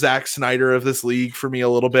like the Zack Snyder of this league for me a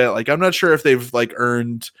little bit. Like I'm not sure if they've like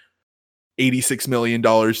earned $86 million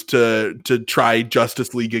to try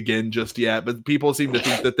Justice League again just yet, but people seem to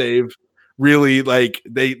think that they've really like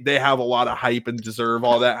they have a lot of hype and deserve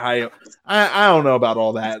all that hype. I don't know about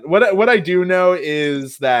all that. What I do know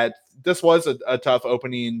is that this was a tough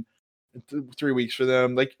opening 3 weeks for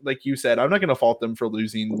them. Like you said, I'm not going to fault them for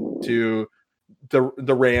losing to the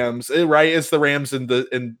Rams. Right? It's the Rams and the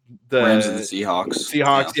Rams and the Seahawks.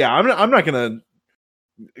 Seahawks. Yeah, I'm not going to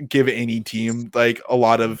give any team like a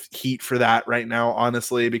lot of heat for that right now,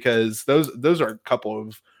 honestly, because those are a couple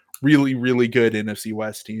of really, really good NFC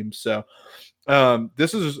West teams. So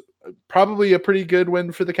this is probably a pretty good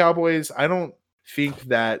win for the Cowboys. I don't think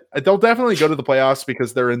that they'll definitely go to the playoffs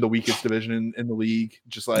because they're in the weakest division in the league,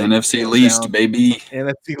 just like NFC least, baby.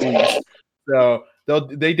 NFC least. So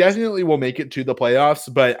they definitely will make it to the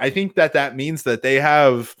playoffs, but I think that means that they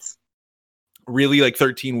have really like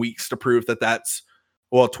 13 weeks to prove that that's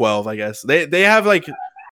 12, I guess. They have like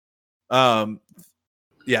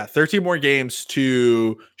 13 more games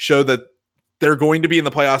to show that they're going to be in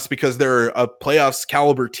the playoffs because they're a playoffs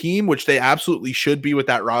caliber team, which they absolutely should be with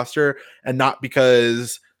that roster, and not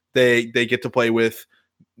because they get to play with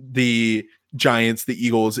the Giants, the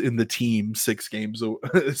Eagles in the team 6 games a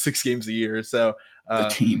year. So the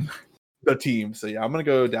team. So yeah, I'm gonna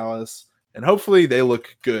go Dallas, and hopefully they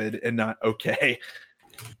look good and not okay.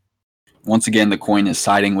 Once again, the coin is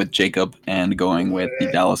siding with Jacob and going with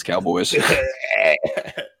the Dallas Cowboys.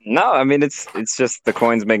 No, I mean it's just the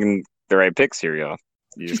coin's making the right picks here, y'all.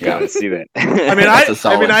 You just gotta see that.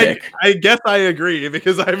 I guess I agree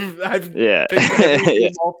because I've yeah.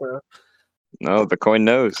 No, the coin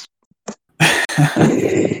knows.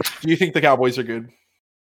 Do you think the Cowboys are good?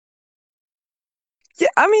 Yeah,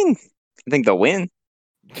 I mean, I think they'll win.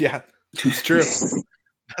 Yeah, it's true.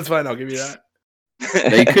 That's fine. I'll give you that.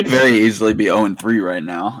 They could very easily be 0-3 right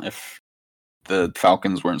now if the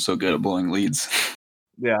Falcons weren't so good at blowing leads.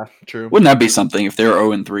 Yeah, true. Wouldn't that be something if they were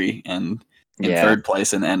 0-3 and in third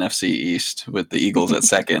place in the NFC East with the Eagles at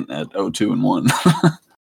second at 0-2-1?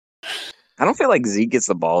 I don't feel like Zeke gets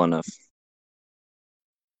the ball enough.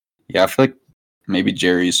 Yeah, I feel like maybe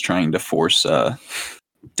Jerry's trying to force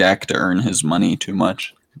Dak to earn his money too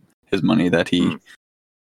much. His money that he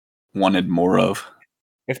wanted more of.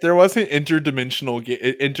 If there wasn't interdivisional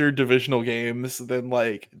games, then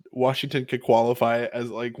like Washington could qualify as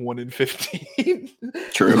like 1-15.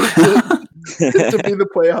 True. to be the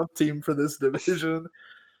playoff team for this division.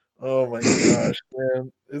 Oh my gosh,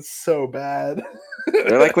 man. It's so bad.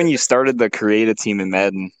 They're like when you started the creative team in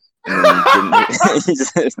Madden and then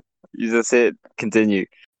you just hit continue.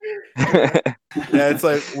 Yeah, it's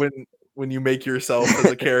like when you make yourself as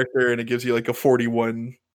a character and it gives you like a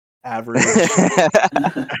 41 average.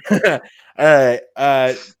 All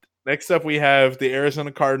right. Next up, we have the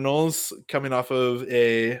Arizona Cardinals coming off of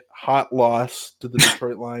a hot loss to the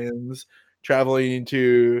Detroit Lions, traveling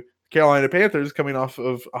to Carolina Panthers coming off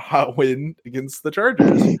of a hot win against the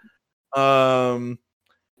Chargers. I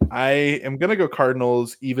am going to go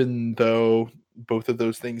Cardinals, even though both of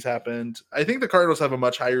those things happened. I think the Cardinals have a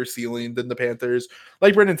much higher ceiling than the Panthers.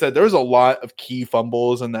 Like Brendan said, there was a lot of key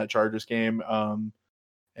fumbles in that Chargers game.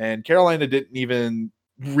 And Carolina didn't even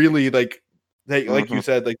really like you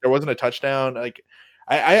said, like there wasn't a touchdown. Like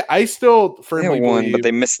I still firmly believe, but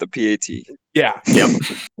they missed the PAT. Yeah. Yep.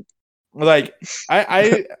 Like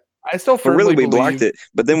I still firmly believe, blocked it,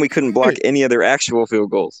 but then we couldn't block any other actual field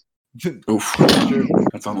goals. Oof.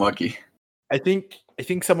 That's unlucky. I think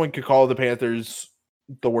someone could call the Panthers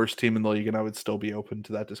the worst team in the league, and I would still be open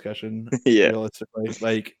to that discussion. Yeah. Realistically,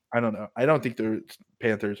 like I don't know. I don't think the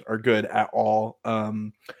Panthers are good at all. I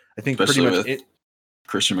think especially pretty much with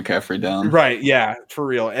Christian McCaffrey down. Right, yeah, for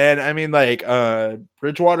real. And I mean, like,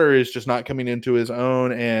 Bridgewater is just not coming into his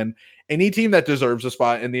own, and any team that deserves a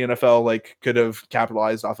spot in the NFL, like, could have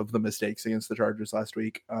capitalized off of the mistakes against the Chargers last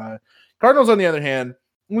week. Cardinals, on the other hand,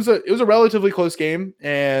 it was a relatively close game,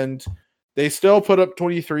 and they still put up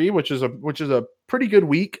 23, which is a pretty good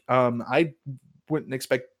week. I wouldn't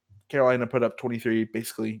expect Carolina to put up 23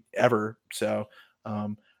 basically ever. So I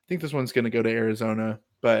think this one's going to go to Arizona,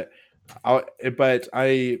 but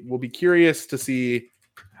I will be curious to see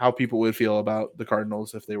how people would feel about the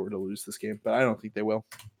Cardinals if they were to lose this game, but I don't think they will.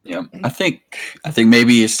 Yeah, I think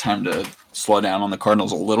maybe it's time to slow down on the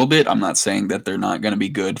Cardinals a little bit. I'm not saying that they're not going to be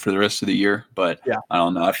good for the rest of the year, but yeah. I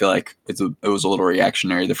don't know. I feel like it was a little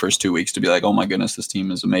reactionary the first 2 weeks to be like, oh my goodness, this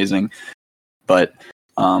team is amazing. But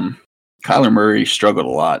Kyler Murray struggled a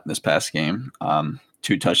lot this past game.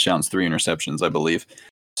 2 touchdowns, 3 interceptions, I believe.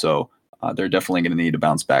 So they're definitely going to need to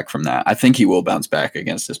bounce back from that. I think he will bounce back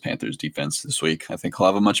against this Panthers defense this week. I think he'll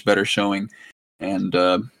have a much better showing. And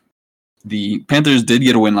the Panthers did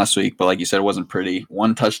get a win last week, but like you said, it wasn't pretty.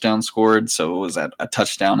 1 touchdown scored, so it was at a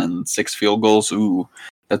touchdown and 6 field goals. Ooh,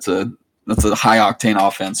 that's a high octane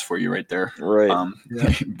offense for you right there. Right.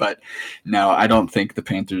 But no, I don't think the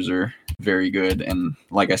Panthers are very good. And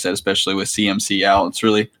like I said, especially with CMC out, it's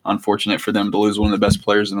really unfortunate for them to lose one of the best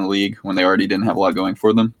players in the league when they already didn't have a lot going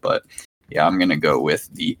for them. But yeah, I'm going to go with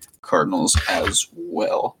the Cardinals as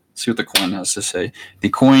well. See what the coin has to say. The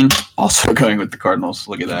coin also going with the Cardinals.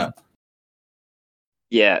 Look at that.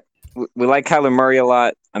 Yeah, we like Kyler Murray a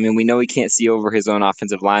lot. I mean, we know he can't see over his own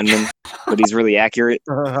offensive lineman, but he's really accurate.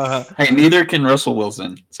 Hey, neither can Russell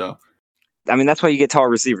Wilson. So, I mean, that's why you get tall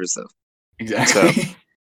receivers, though. Exactly.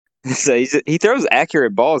 So he throws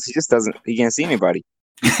accurate balls. He just doesn't. He can't see anybody.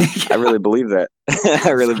 I really believe that.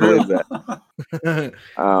 I really believe that.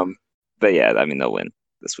 But yeah, I mean, they'll win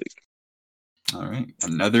this week. All right,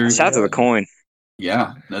 another shout to the coin.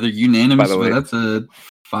 Yeah, another unanimous. By the way, that's a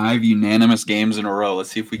 5 unanimous games in a row.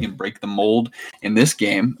 Let's see if we can break the mold in this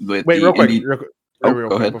game. Real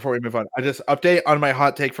quick, before we move on. I just update on my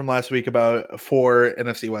hot take from last week about 4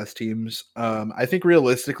 NFC West teams. I think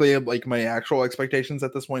realistically, like my actual expectations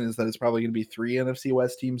at this point is that it's probably going to be 3 NFC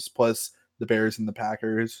West teams plus the Bears and the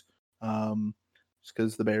Packers. Just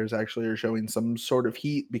because the Bears actually are showing some sort of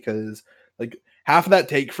heat, because like half of that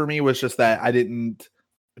take for me was just that I didn't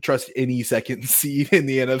trust any second seed in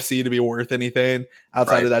the NFC to be worth anything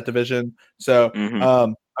outside of that division. So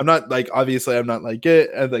I'm not like, obviously I'm not like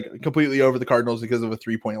completely over the Cardinals because of a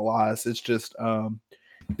 3-point loss. It's just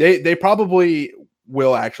they probably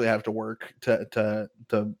will actually have to work to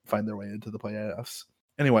find their way into the playoffs.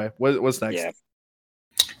 Anyway, what's next? Yeah.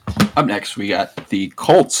 Up next, we got the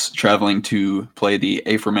Colts traveling to play the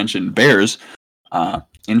aforementioned Bears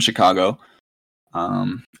in Chicago.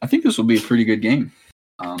 I think this will be a pretty good game.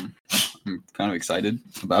 I'm kind of excited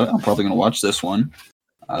about it. I'm probably going to watch this one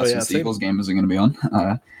since the Eagles game isn't going to be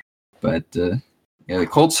on. But the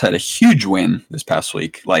Colts had a huge win this past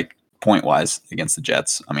week, like point-wise, against the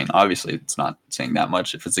Jets. I mean, obviously, it's not saying that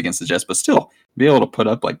much if it's against the Jets, but still, be able to put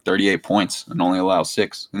up like 38 points and only allow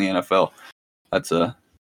 6 in the NFL.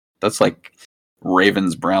 That's like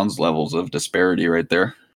Ravens-Browns levels of disparity right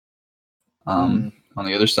there. On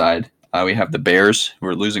the other side, we have the Bears, who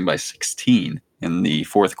are losing by 16 in the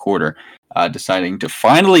fourth quarter, deciding to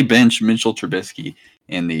finally bench Mitchell Trubisky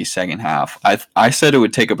in the second half. I said it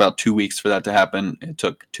would take about 2 weeks for that to happen. It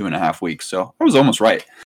took 2.5 weeks, so I was almost right.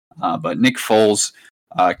 But Nick Foles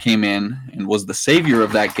came in and was the savior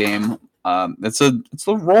of that game. It's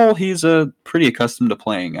a role he's pretty accustomed to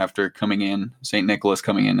playing after coming in, St. Nicholas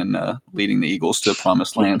coming in and leading the Eagles to the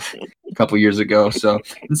promised land a couple years ago. So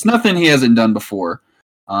it's nothing he hasn't done before.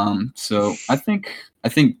 So I think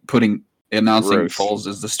announcing Foles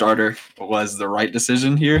as the starter was the right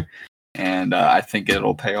decision here, and I think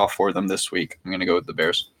it'll pay off for them this week. I'm going to go with the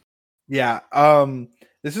Bears. Yeah,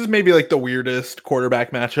 this is maybe like the weirdest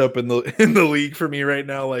quarterback matchup in the league for me right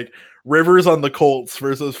now. Like Rivers on the Colts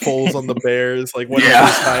versus Foles on the Bears. Like what is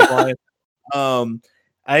this timeline?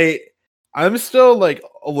 I'm still like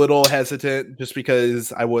a little hesitant just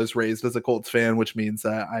because I was raised as a Colts fan, which means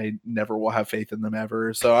that I never will have faith in them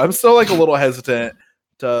ever. So I'm still like a little hesitant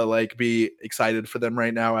to like be excited for them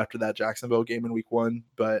right now after that Jacksonville game in week 1.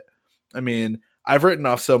 But I mean, I've written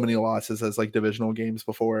off so many losses as like divisional games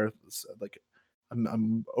before. So, like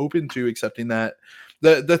I'm open to accepting that.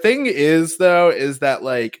 The thing is though, is that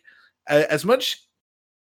like as much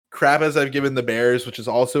crap as I've given the Bears, which is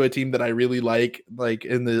also a team that I really like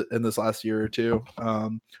in this last year or two,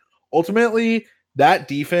 ultimately that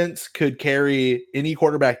defense could carry any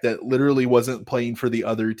quarterback that literally wasn't playing for the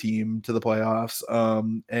other team to the playoffs.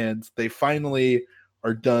 And they finally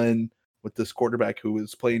are done with this quarterback who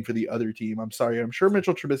is playing for the other team. I'm sorry. I'm sure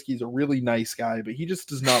Mitchell Trubisky is a really nice guy, but he just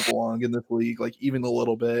does not belong in this league, like even a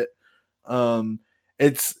little bit.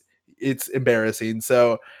 It's embarrassing.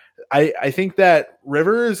 So I think that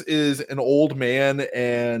Rivers is an old man,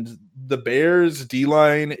 and the Bears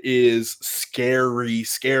D-line is scary.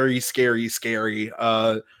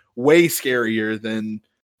 Way scarier than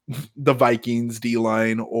the Vikings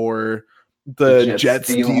D-line or the Jets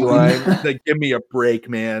D-line. Like, give me a break,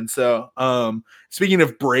 man. So, speaking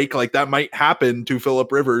of break, like that might happen to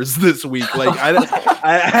Phillip Rivers this week. Like,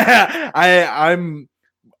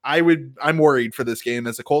 I'm worried for this game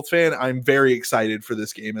as a Colts fan. I'm very excited for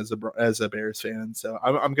this game as a Bears fan. So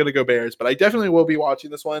I'm going to go Bears, but I definitely will be watching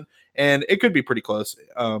this one, and it could be pretty close.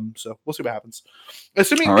 So we'll see what happens.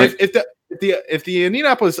 Assuming if the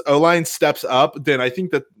Indianapolis O-line steps up, then I think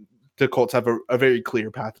that the Colts have a very clear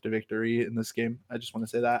path to victory in this game. I just want to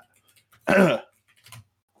say that.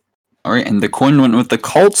 All All right, and the coin went with the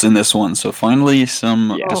Colts in this one, so finally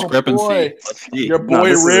some discrepancy. Boy. Let's see. Your boy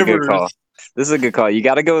this Rivers. is a good call. This is a good call. You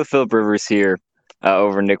got to go with Philip Rivers here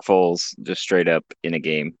over Nick Foles, just straight up in a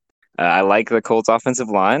game. I like the Colts offensive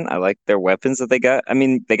line. I like their weapons that they got. I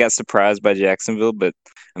mean, they got surprised by Jacksonville, but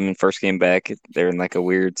I mean, first game back, they're in like a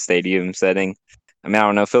weird stadium setting. I mean, I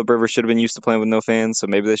don't know. Philip Rivers should have been used to playing with no fans, so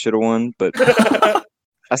maybe they should have won, but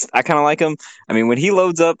I kind of like him. I mean, when he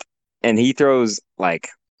loads up and he throws like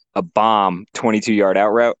a bomb 22-yard out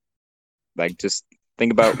route, like just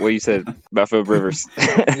think about what you said about Philip Rivers.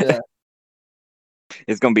 Yeah.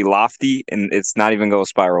 It's going to be lofty, and it's not even going to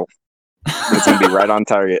spiral. It's going to be right on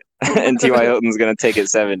target. And T.Y. Hilton's going to take it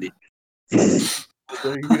 70.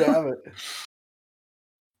 There you have it.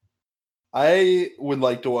 I would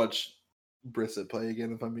like to watch Brissett play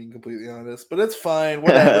again, if I'm being completely honest, but it's fine.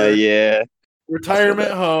 Whatever. Yeah.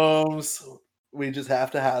 Retirement homes. We just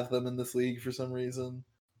have to have them in this league for some reason.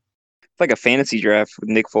 It's like a fantasy draft with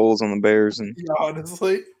Nick Foles on the Bears. And Yeah,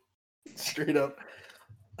 honestly. Straight up.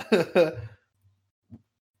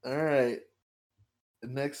 All right.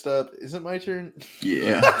 Next up, is it my turn?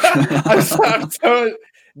 Yeah. I'm so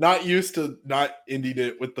not used to not ending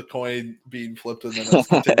it with the coin being flipped and then us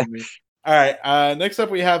continuing. All right. Next up,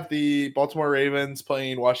 we have the Baltimore Ravens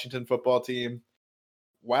playing Washington football team.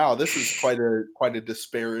 Wow, this is quite a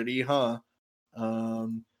disparity, huh?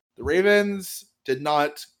 The Ravens did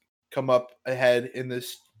not come up ahead in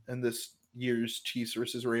this year's Chiefs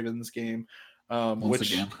versus Ravens game. Once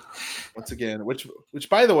again, which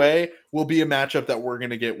by the way will be a matchup that we're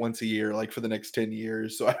gonna get once a year, like for the next 10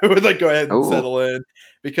 years. So I would go ahead and settle in,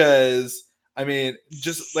 because I mean,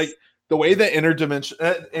 just like the way the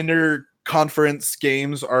interconference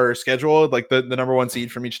games are scheduled, like the number one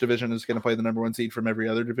seed from each division is gonna play the number one seed from every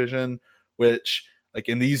other division, which like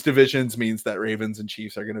in these divisions means that Ravens and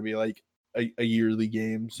Chiefs are gonna be like a yearly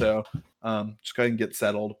game. So just go ahead and get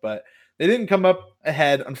settled, but they didn't come up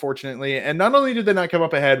ahead, unfortunately. And not only did they not come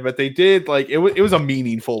up ahead, but they did it was a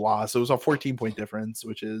meaningful loss. It was a 14-point difference,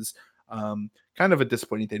 which is kind of a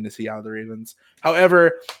disappointing thing to see out of the Ravens.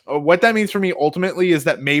 However, what that means for me ultimately is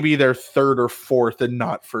that maybe they're third or fourth and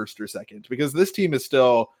not first or second, because this team is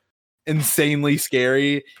still insanely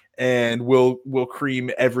scary and will cream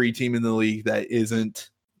every team in the league that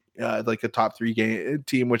isn't like a top 3 game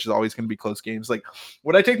team, which is always going to be close games. Like,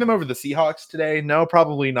 would I take them over the Seahawks today? No,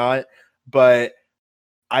 probably not. But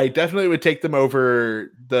I definitely would take them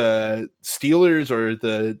over the Steelers or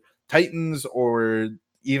the Titans, or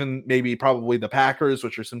even maybe probably the Packers,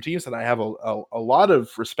 which are some teams that I have a lot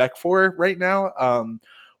of respect for right now.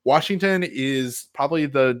 Washington is probably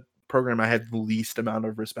the program I have the least amount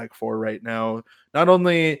of respect for right now. Not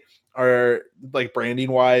only are like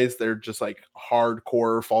branding wise, they're just like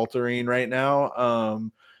hardcore faltering right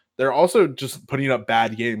now. They're also just putting up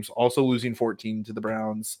bad games, also losing 14 to the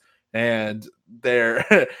Browns. And they're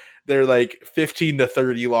like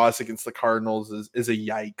 15-30 loss against the Cardinals is a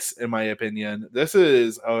yikes, in my opinion. This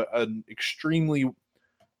is an extremely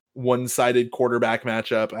one-sided quarterback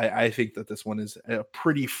matchup. I think that this one is a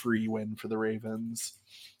pretty free win for the Ravens.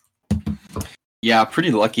 Yeah,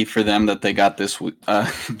 pretty lucky for them that they got this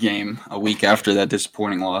game a week after that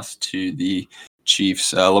disappointing loss to the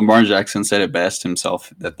Chiefs. Lamar Jackson said it best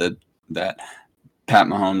himself that Pat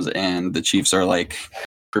Mahomes and the Chiefs are like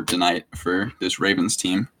kryptonite for this Ravens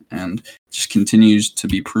team, and just continues to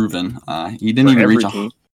be proven. He didn't even reach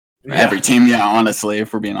every team. Yeah, honestly,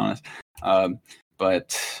 if we're being honest.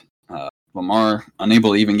 But Lamar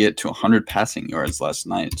unable to even get to 100 passing yards last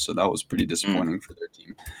night, so that was pretty disappointing for their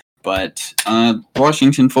team. But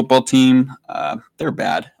Washington football team, they're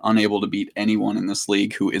bad, unable to beat anyone in this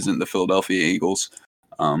league who isn't the Philadelphia Eagles.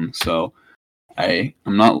 So I'm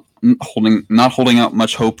not holding out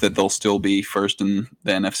much hope that they'll still be first in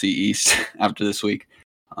the NFC East after this week.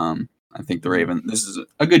 I think the Ravens, this is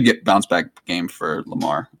a good bounce back game for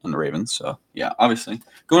Lamar and the Ravens. So yeah, obviously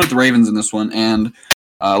going with the Ravens in this one, and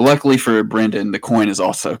luckily for Brandon, the coin is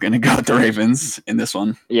also going to go with the Ravens in this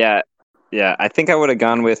one. Yeah. I think I would have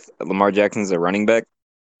gone with Lamar Jackson as a running back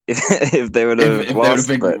if they would have lost.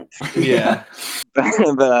 But yeah,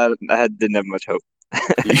 but I didn't have much hope.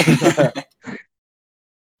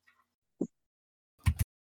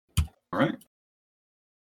 All right.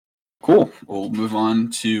 Cool. We'll move on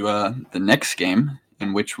to the next game,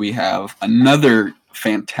 in which we have another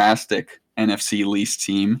fantastic NFC least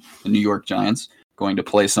team, the New York Giants, going to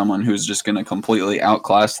play someone who's just going to completely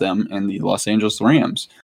outclass them in the Los Angeles Rams.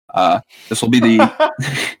 This will be the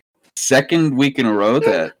second week in a row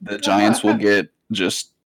that the Giants will get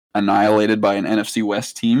just annihilated by an NFC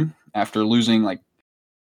West team after losing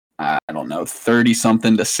I don't know,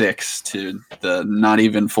 30-something to 6 to the not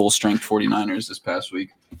even full-strength 49ers this past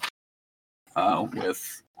week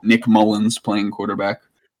with Nick Mullins playing quarterback.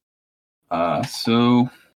 So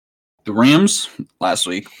the Rams last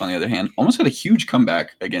week, on the other hand, almost had a huge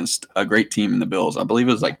comeback against a great team in the Bills. I believe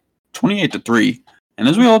it was like 28-3. And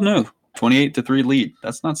as we all know, 28-3 lead,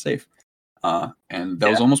 that's not safe. And that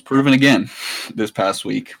was almost proven again this past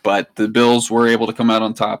week. But the Bills were able to come out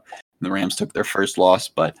on top. The Rams took their first loss.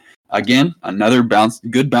 But again, another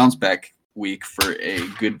good bounce back week for a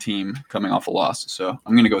good team coming off a loss. So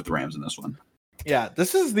I'm going to go with the Rams in this one. Yeah,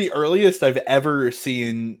 this is the earliest I've ever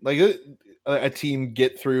seen like a team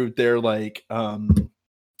get through their like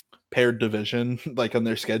paired division like on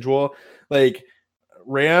their schedule. Like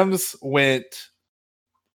Rams went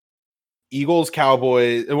Eagles,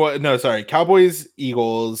 Cowboys. Cowboys,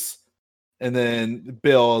 Eagles, and then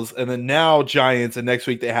Bills, and then now Giants, and next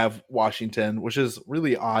week they have Washington, which is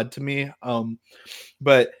really odd to me.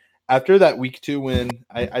 But after that week 2 win,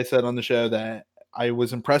 I said on the show that I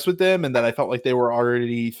was impressed with them and that I felt like they were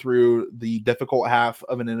already through the difficult half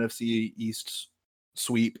of an NFC East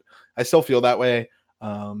sweep. I still feel that way.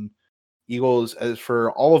 Eagles, as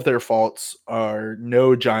for all of their faults, are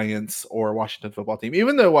no Giants or Washington football team.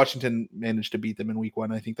 Even though Washington managed to beat them in week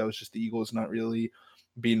 1, I think that was just the Eagles not really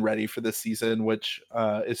being ready for this season, which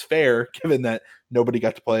is fair given that nobody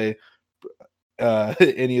got to play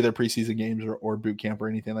any of their preseason games or boot camp or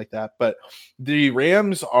anything like that. But the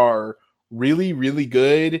Rams are really, really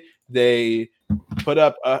good. They put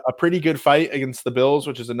up a pretty good fight against the Bills,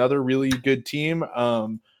 which is another really good team.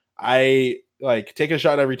 I like take a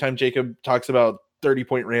shot every time Jacob talks about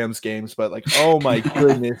 30-point Rams games, but like, oh my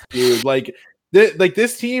goodness, dude, like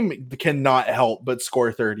this team cannot help but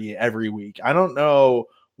score 30 every week. I don't know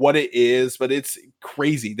what it is, but it's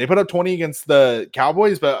crazy. They put up 20 against the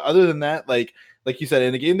Cowboys, but other than that, like you said,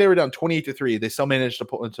 in the game they were down 28-3. They still managed to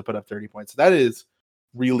put up 30 points. That is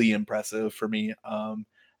really impressive for me.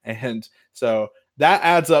 And so that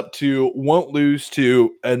adds up to won't lose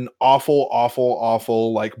to an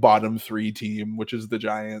awful like bottom 3 team, which is the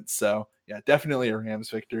Giants. So yeah, definitely a Rams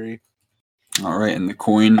victory. All right, and the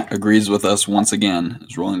coin agrees with us once again.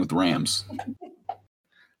 It's rolling with Rams.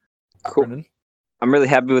 Cool. Brennan? I'm really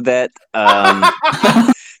happy with that.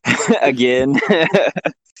 Again,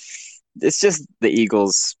 it's just the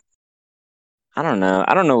Eagles. I don't know.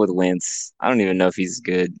 I don't know with Wentz. I don't even know if he's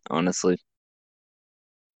good, honestly.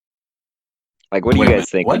 Like, what do you guys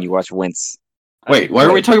think when you watch Wentz? Wait, why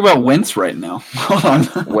are we talking about Wentz right now? Hold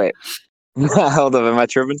on. Wait. Hold up. Am I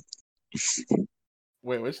tripping?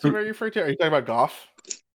 Wait, which team are you referring to? Are you talking about Goff?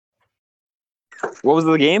 What was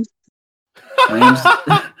the game? Rams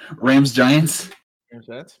Giants. Rams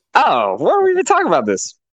Giants. Oh, why are we even talking about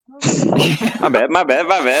this? My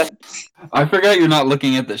bad. I forgot you're not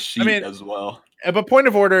looking at the sheet as well. But point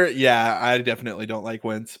of order, yeah, I definitely don't like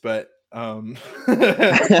Wentz, but okay.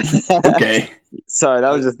 Sorry, that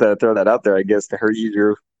was just to throw that out there, I guess, to hurt you,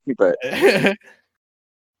 Drew. But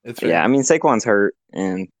it's fair. Yeah, I mean Saquon's hurt,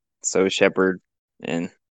 and so is Shepard, and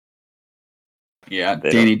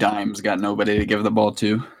Danny Dimes got nobody to give the ball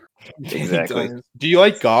to. Exactly. Do you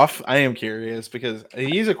like Goff? I am curious because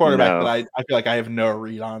he's a quarterback that I feel like I have no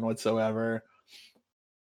read on whatsoever.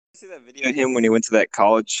 See that video of him when he went to that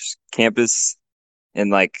college campus,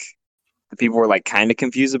 and like the people were like kind of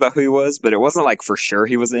confused about who he was, but it wasn't like for sure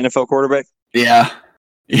he was an NFL quarterback. Yeah.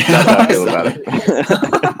 That's how I feel about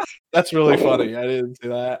it. That's really funny. I didn't see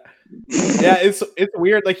that. Yeah, it's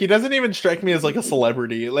weird. Like he doesn't even strike me as like a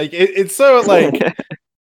celebrity. Like it's so like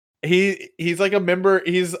he's like a member.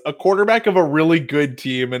 He's a quarterback of a really good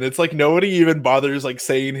team, and it's like nobody even bothers like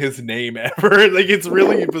saying his name ever. Like it's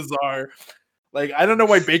really bizarre. Like I don't know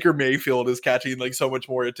why Baker Mayfield is catching like so much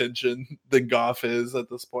more attention than Goff is at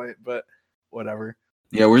this point, but whatever.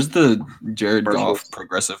 Yeah, where's the Jared Goff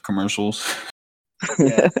progressive commercials?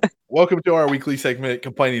 Yeah. Welcome to our weekly segment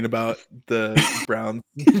complaining about the Brown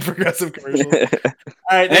progressive commercials.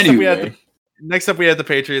 All right, next up we had the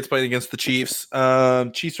Patriots playing against the Chiefs.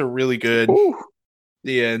 Chiefs are really good. Ooh.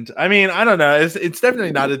 The end. I mean, I don't know. It's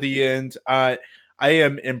definitely not at the end. I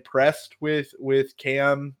am impressed with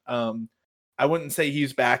Cam. I wouldn't say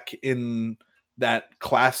he's back in that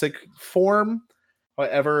classic form.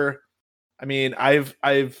 However, I mean, I've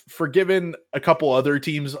forgiven a couple other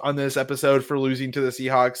teams on this episode for losing to the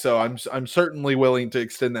Seahawks, so I'm certainly willing to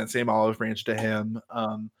extend that same olive branch to him.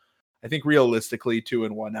 I think realistically,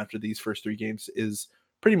 2-1 after these first 3 games is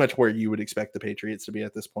pretty much where you would expect the Patriots to be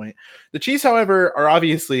at this point. The Chiefs, however, are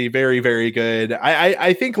obviously very, very good.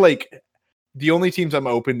 I think like the only teams I'm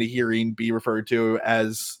open to hearing be referred to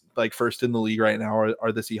as like first in the league right now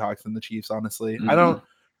are the Seahawks and the Chiefs. Honestly,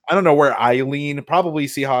 I I don't know where I lean. Probably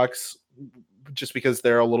Seahawks, just because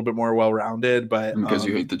they're a little bit more well-rounded. But because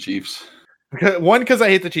you hate the Chiefs. One, because I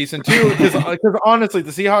hate the Chiefs, and two, because honestly,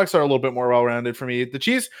 the Seahawks are a little bit more well-rounded for me. The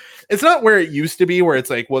Chiefs, it's not where it used to be, where it's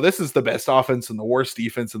like, well, this is the best offense and the worst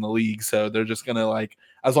defense in the league, so they're just gonna like,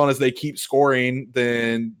 as long as they keep scoring,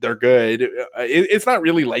 then they're good. It's not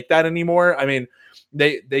really like that anymore. I mean,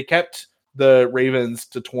 they kept the Ravens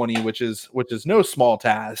to 20, which is no small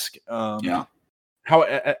task.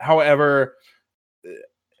 However,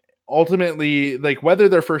 ultimately, like whether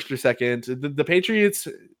they're first or second, the Patriots,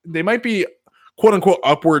 they might be quote unquote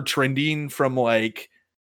upward trending from like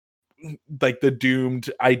the doomed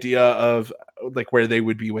idea of like where they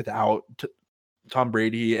would be without Tom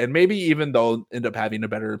Brady, and maybe even they'll end up having a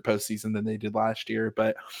better postseason than they did last year.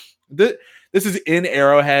 But this is in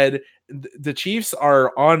Arrowhead. The Chiefs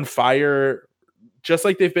are on fire, just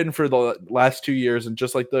like they've been for the last 2 years, and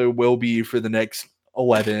just like they will be for the next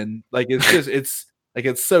 11. Like it's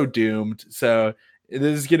so doomed. So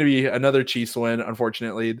this is going to be another Chiefs win.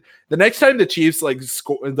 Unfortunately, the next time the Chiefs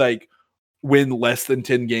win less than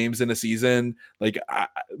 10 games in a season,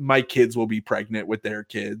 my kids will be pregnant with their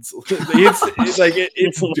kids.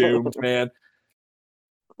 It's doomed, man.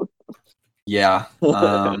 Yeah,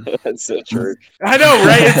 that's so true. I know,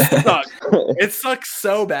 right? It sucks. It sucks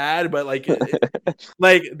so bad, but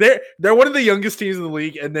they're one of the youngest teams in the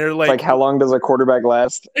league, and they're like how long does a quarterback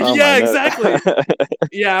last? Oh, yeah, exactly.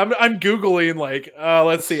 Yeah, I'm googling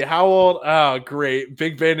let's see, how old? Oh, great,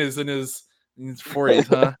 Big Ben is in his 40s,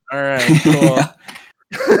 huh? All right, cool.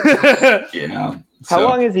 Yeah. How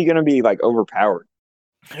long is he going to be overpowered?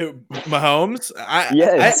 Mahomes?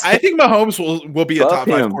 Yes. I think Mahomes will be a top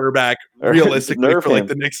 5 quarterback realistically for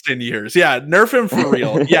the next 10 years. Yeah, nerf him for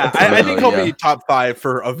real. Yeah, I think he'll be top 5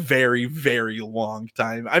 for a very, very long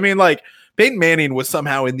time. I mean, Peyton Manning was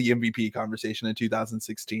somehow in the MVP conversation in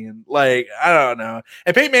 2016. I don't know.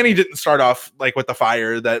 And Peyton Manning didn't start off with the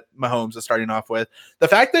fire that Mahomes is starting off with. The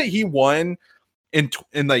fact that he won in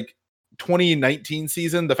 2019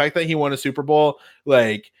 season, the fact that he won a Super Bowl,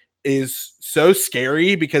 is so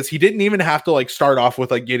scary because he didn't even have to start off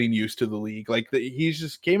with getting used to the league. He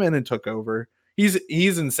just came in and took over. He's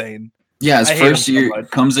insane. Yeah, his first year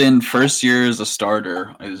comes in, first year as a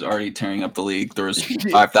starter, is already tearing up the league. Throws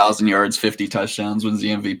 5,000 yards, 50 touchdowns, wins the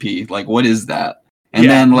MVP. What is that? And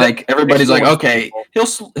then everybody's okay, he'll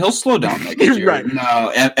slow down next year. Right.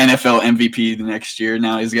 No, NFL MVP the next year.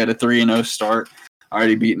 Now he's got a 3-0 start.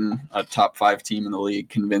 Already beaten a top 5 team in the league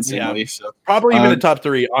convincingly. Yeah. So probably even a top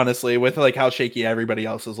 3, honestly, with how shaky everybody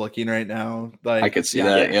else is looking right now. I could see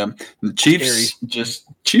that. Yeah, the Chiefs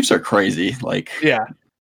Chiefs are crazy.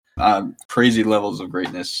 Crazy levels of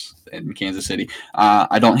greatness in Kansas City.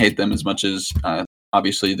 I don't hate them as much as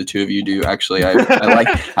obviously the two of you do. Actually,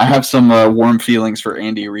 I have some warm feelings for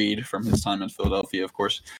Andy Reid from his time in Philadelphia, of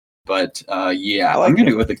course. But I'm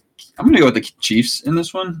gonna go with the Chiefs in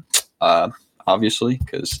this one. Obviously,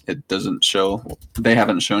 because it doesn't show, they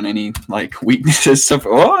haven't shown any weaknesses. So,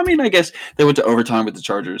 I guess they went to overtime with the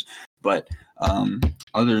Chargers, but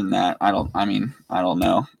other than that, I don't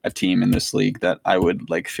know a team in this league that I would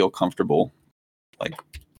feel comfortable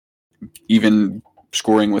even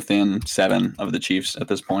scoring within 7 of the Chiefs at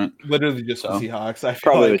this point. Literally just the Seahawks. I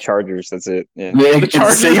feel probably the Chargers. That's it. Yeah, the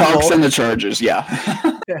Seahawks and the Chargers. Yeah.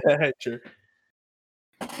 True.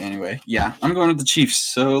 Anyway, yeah, I'm going with the Chiefs.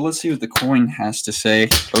 So let's see what the coin has to say.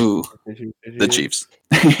 Oh, the Chiefs.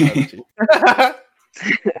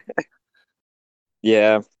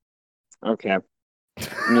 Yeah. Okay.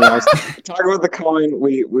 I was talking about the coin.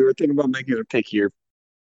 We were thinking about making a pick here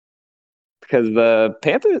because the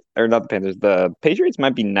Patriots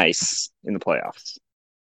might be nice in the playoffs.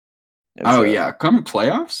 And come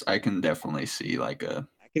playoffs, I can definitely see I can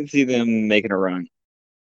see them making a run.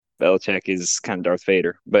 Belichick is kind of Darth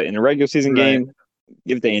Vader, but in a regular season game,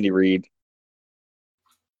 give it to Andy Reid.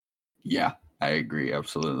 Yeah, I agree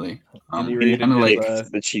absolutely. Andy Reid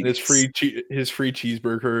the Chiefs. His free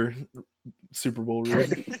cheeseburger Super Bowl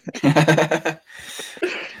ring. I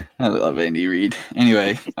love Andy Reid.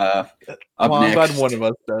 Anyway, up next, glad one of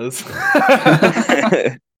us does.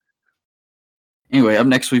 Anyway, up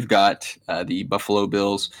next we've got the Buffalo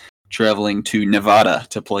Bills traveling to Nevada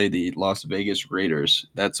to play the Las Vegas Raiders.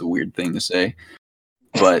 That's a weird thing to say.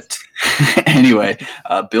 But anyway,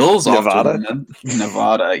 Bills Nevada?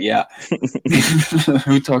 Nevada, yeah.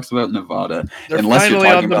 Who talks about Nevada? They're unless you're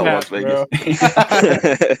talking about Las Vegas.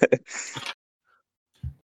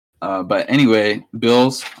 But anyway,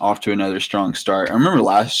 Bills off to another strong start. I remember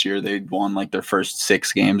last year they won their first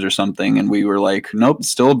 6 games or something, and we were nope,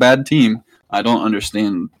 still a bad team. I don't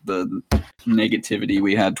understand the negativity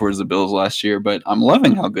we had towards the Bills last year, but I'm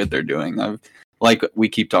loving how good they're doing. Like we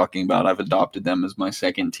keep talking about, I've adopted them as my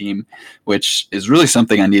second team, which is really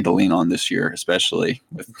something I need to lean on this year, especially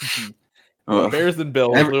with Bears and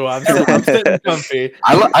Bills. I'm sitting comfy.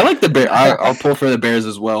 I like the Bears. I'll pull for the Bears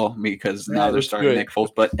as well because now they're starting Nick Foles.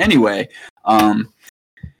 But anyway,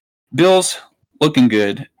 Bills looking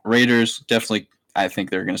good. Raiders definitely. I think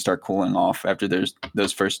they're going to start cooling off after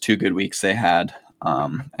those first 2 good weeks they had.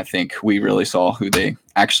 I think we really saw who they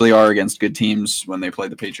actually are against good teams when they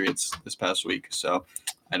played the Patriots this past week. So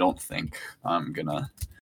I don't think I'm going to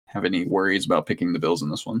have any worries about picking the Bills in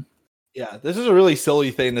this one. Yeah, this is a really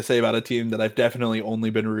silly thing to say about a team that I've definitely only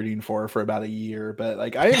been rooting for about a year. But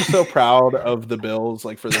like, I am so proud of the Bills,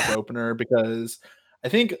 like for this opener, because I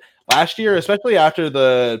think last year, especially after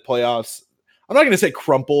the playoffs, I'm not going to say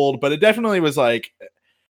crumpled, but it definitely was like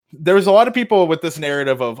there was a lot of people with this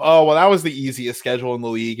narrative of, oh, well, that was the easiest schedule in the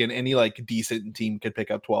league, and any like decent team could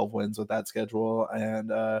pick up 12 wins with that schedule. And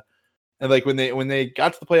like when they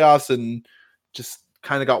got to the playoffs and just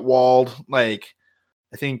kind of got walled, like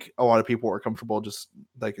I think a lot of people were comfortable just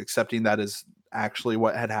like accepting that as actually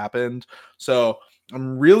what had happened. So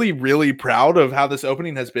I'm really, really proud of how this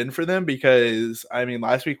opening has been for them, because I mean,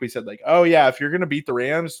 last week we said like, oh yeah, if you're going to beat the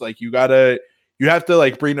Rams, like you have to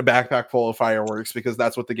like bring a backpack full of fireworks, because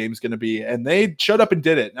that's what the game's going to be. And they showed up and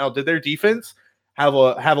did it. Now, did their defense have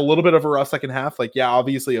a little bit of a rough second half? Like, yeah,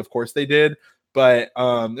 obviously, of course they did. But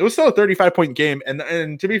it was still a 35-point game.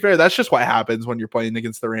 And to be fair, that's just what happens when you're playing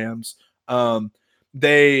against the Rams.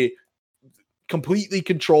 They completely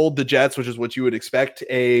controlled the Jets, which is what you would expect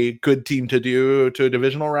a good team to do to a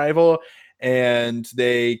divisional rival. And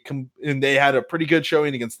they had a pretty good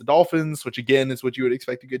showing against the Dolphins, which again is what you would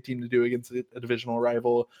expect a good team to do against a divisional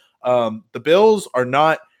rival. The Bills are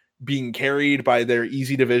not being carried by their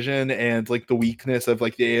easy division and like the weakness of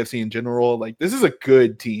like the AFC in general. Like, this is a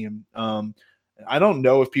good team. I don't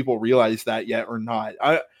know if people realize that yet or not.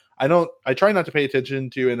 I try not to pay attention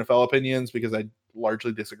to NFL opinions because I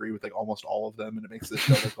largely disagree with like almost all of them, and it makes this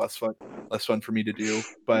show like less fun for me to do.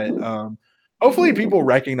 But hopefully people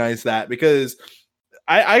recognize that, because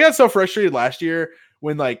I got so frustrated last year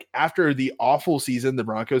when like after the awful season the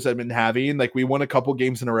Broncos had been having, like we won a couple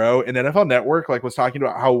games in a row, and NFL Network like was talking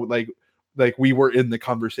about how like we were in the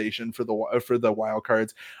conversation for the wild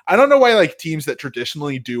cards. I don't know why like teams that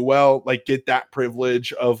traditionally do well like get that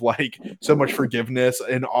privilege of like so much forgiveness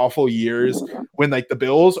in awful years, when like the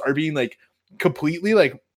Bills are being like completely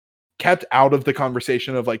like kept out of the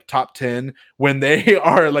conversation of like top 10, when they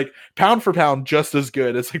are like pound for pound just as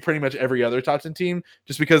good as like pretty much every other top 10 team,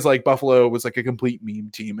 just because like Buffalo was like a complete meme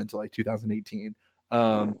team until like 2018.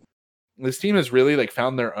 This team has really like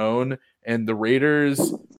found their own, and the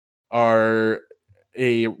Raiders are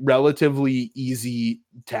a relatively easy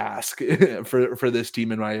task for this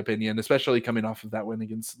team, in my opinion, especially coming off of that win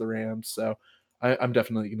against the Rams. So I'm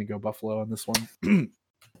definitely going to go Buffalo on this one.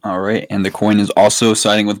 All right, and the coin is also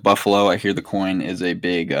siding with Buffalo. I hear the coin is a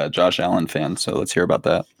big Josh Allen fan, so let's hear about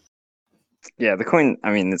that. Yeah, the coin,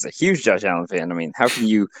 I mean, is a huge Josh Allen fan. I mean, how can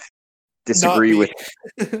you disagree with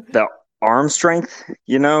the arm strength,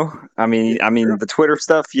 you know? I mean the Twitter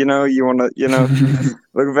stuff, you know, you want to, you know,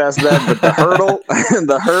 look past that, but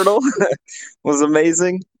the hurdle was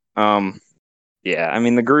amazing. Yeah, I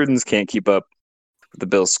mean the Grudens can't keep up with the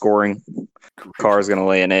Bills scoring. Carr's going to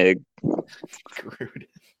lay an egg.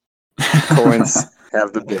 Coins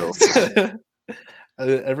have the Bills.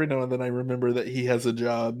 Every now and then I remember that he has a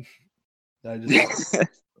job. I just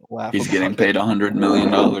laugh. He's getting paid $100 million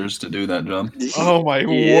to do that job. Oh my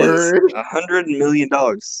word! $100 million.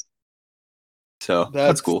 So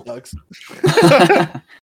that's cool.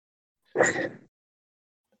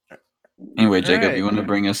 Anyway, Jacob, right. You want to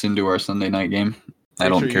bring us into our Sunday night game? I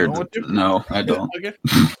don't care. No, I don't. Okay.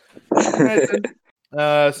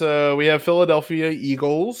 Right, so we have Philadelphia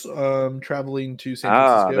Eagles traveling to San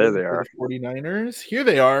Francisco. There they are. The 49ers. Here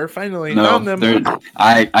they are. Finally found them.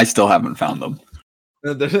 I still haven't found them.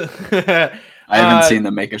 I haven't seen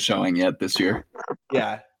them make a showing yet this year.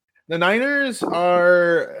 Yeah. The Niners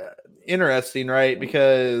are interesting, right?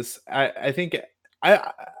 Because I think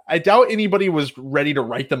I doubt anybody was ready to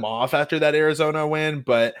write them off after that Arizona win,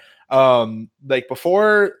 but like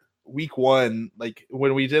before week 1, like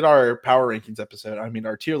when we did our power rankings episode, I mean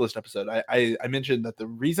our tier list episode, I mentioned that the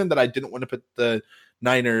reason that I didn't want to put the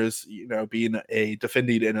Niners, you know, being a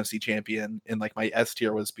defending NFC champion in like my S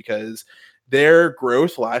tier was because their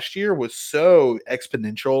growth last year was so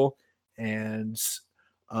exponential. And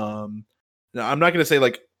now I'm not going to say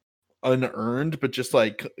like unearned, but just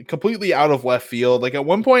like completely out of left field. Like at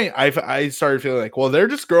one point I started feeling like, well, they're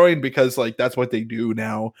just growing because like that's what they do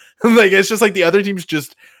now. Like it's just like the other teams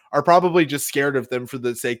just are probably just scared of them for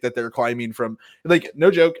the sake that they're climbing from. Like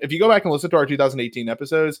no joke, if you go back and listen to our 2018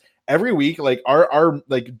 episodes, every week like our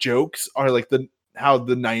like jokes are like how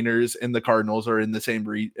the Niners and the Cardinals are in the same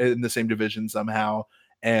division somehow,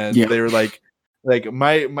 and they were like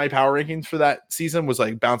my power rankings for that season was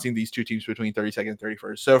like bouncing these two teams between 32nd and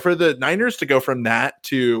 31st. So for the Niners to go from that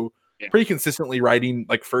to pretty consistently riding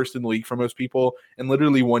like first in the league for most people in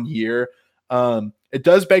literally 1 year, it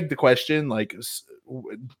does beg the question, like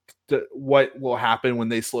what will happen when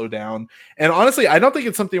they slow down? And honestly, I don't think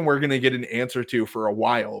it's something we're going to get an answer to for a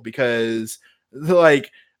while, because like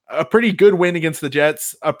a pretty good win against the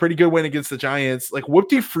Jets, a pretty good win against the Giants, like what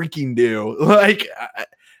do you freaking do? Like,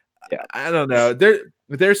 I don't know.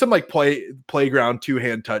 There's some like playground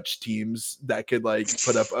two-hand touch teams that could like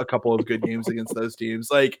put up a couple of good games against those teams.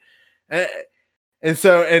 Like,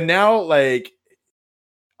 and now like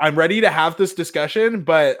I'm ready to have this discussion,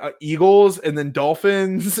 but Eagles and then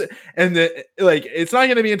Dolphins, and like it's not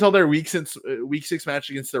going to be until their week 6 match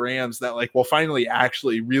against the Rams that like we'll finally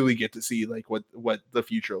actually really get to see like what the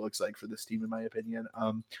future looks like for this team, in my opinion.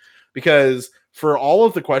 Because for all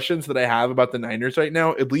of the questions that I have about the Niners right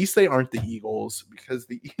now, at least they aren't the Eagles, because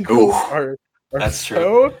the Eagles are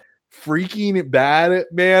so freaking bad,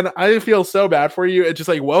 man. I feel so bad for you. It's just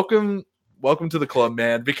like welcome to the club,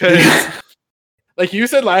 man, because. Like you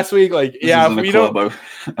said last week, like, if we don't,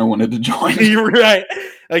 I wanted to join. You're right.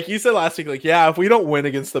 Like you said last week, like, if we don't win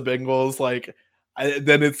against the Bengals, like,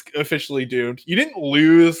 then it's officially doomed. You didn't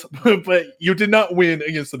lose, but you did not win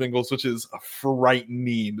against the Bengals, which is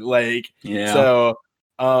frightening. Like, so,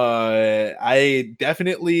 I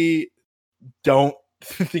definitely don't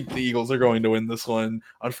think the Eagles are going to win this one.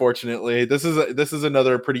 Unfortunately, this is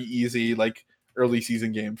another pretty easy, like, early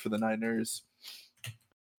season game for the Niners.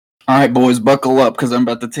 All right, boys, buckle up, because I'm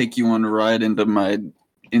about to take you on a ride into my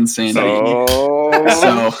insanity.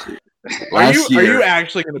 So are you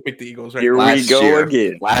actually going to pick the Eagles? Right? Here we go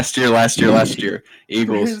again. Last year,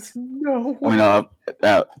 Eagles went up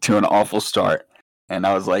to an awful start, and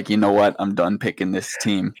I was like, you know what? I'm done picking this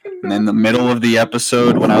team. And in the middle of the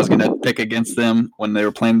episode, when I was going to pick against them when they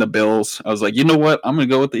were playing the Bills, I was like, you know what? I'm going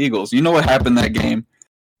to go with the Eagles. You know what happened that game?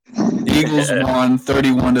 The Eagles won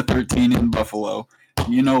 31-13 in Buffalo.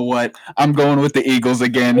 You know what? I'm going with the Eagles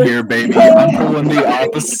again here, baby. I'm pulling the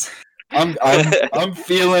opposite. I'm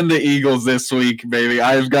feeling the Eagles this week, baby.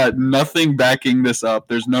 I've got nothing backing this up.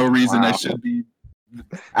 There's no reason I should be.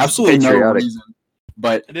 Absolutely no reason.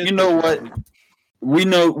 But you know what?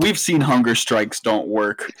 We've seen hunger strikes don't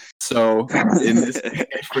work. So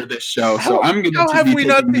for this show, so I'm going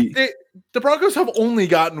to be taking the Broncos have only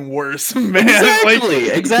gotten worse, man.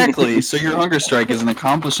 Exactly. So your hunger strike isn't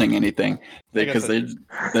accomplishing anything because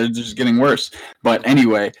they're just getting worse. But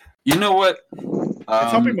anyway, you know what?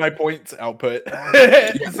 It's helping my points output.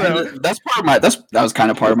 So that's that was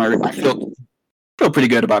kind of part of my. I feel pretty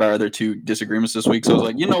good about our other two disagreements this week. So I was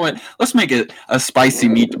like, you know what? Let's make it a spicy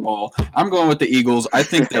meatball. I'm going with the Eagles. I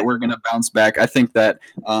think that we're going to bounce back. I think that,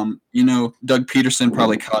 Doug Peterson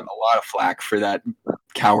probably caught a lot of flack for that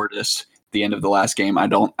cowardice at the end of the last game. I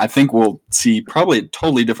think we'll see probably a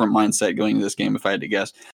totally different mindset going into this game if I had to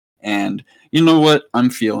guess. And you know what?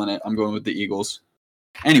 I'm feeling it. I'm going with the Eagles.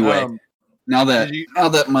 Anyway, now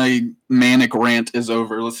that my manic rant is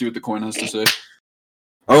over, let's see what the coin has to say.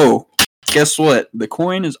 Oh, guess what? The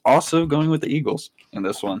coin is also going with the Eagles in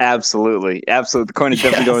this one. Absolutely. The coin is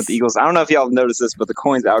definitely going with the Eagles. I don't know if y'all have noticed this, but the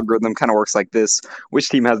coin's algorithm kind of works like this. Which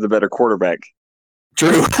team has the better quarterback?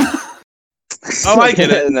 True. Oh, I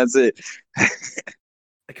get it. And that's it.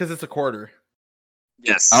 Because it's a quarter.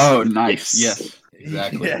 Yes. Oh, nice. Yes.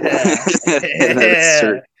 Exactly. That's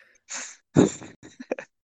true.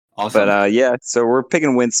 Awesome. But so we're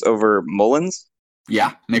picking Wentz over Mullins.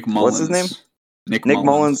 Yeah, Nick Mullins. What's his name? Nick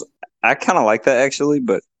Mullins. I kind of like that actually,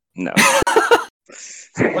 but no.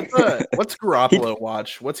 What's Garoppolo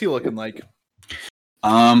watch? What's he looking like?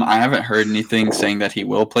 I haven't heard anything saying that he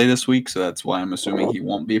will play this week, so that's why I'm assuming he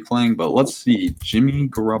won't be playing. But let's see, Jimmy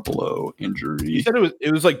Garoppolo injury. You said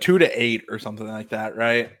it was like 2 to 8 or something like that,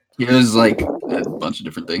 right? It was like a bunch of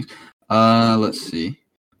different things. Let's see.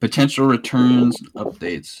 Potential returns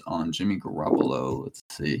updates on Jimmy Garoppolo. Let's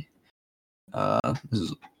see. This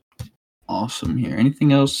is awesome here.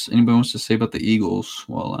 Anything else anybody wants to say about the Eagles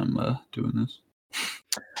while I'm doing this?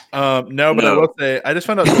 No, but I will say I just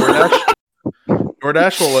found out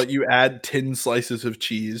DoorDash will let you add 10 slices of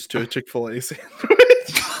cheese to a Chick-fil-A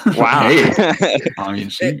sandwich. Wow. Hey. I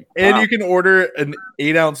mean, and you can order an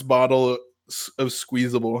 8-ounce bottle of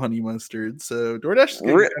squeezable honey mustard. So DoorDash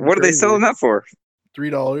is what are they selling that for?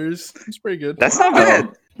 $3. It's pretty good. That's not bad.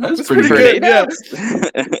 That's pretty good. Yeah.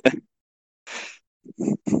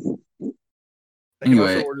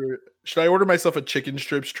 Anyway, should I order myself a chicken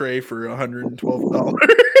strips tray for $112?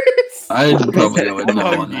 I'd probably go with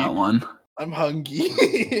no on that one. I'm hungry.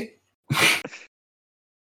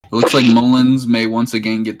 It looks like Mullins may once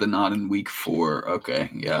again get the nod in week 4. Okay,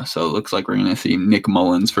 yeah. So it looks like we're going to see Nick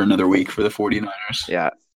Mullins for another week for the 49ers. Yeah,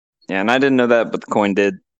 and I didn't know that, but the coin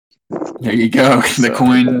did. There you go. The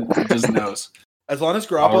coin just knows. As long as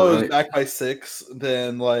Garoppolo is back by 6,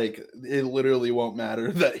 then like it literally won't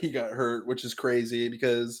matter that he got hurt, which is crazy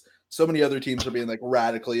because so many other teams are being like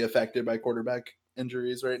radically affected by quarterback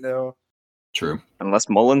injuries right now. True. Unless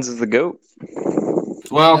Mullins is the GOAT.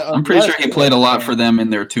 Well, yeah, I'm pretty sure he played a lot for them in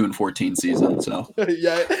their 2-14 season. So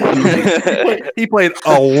yeah, he played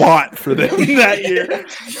a lot for them that year.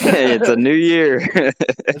 Hey, it's a new year.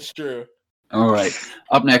 That's true. All right.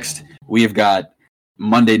 Up next, we have got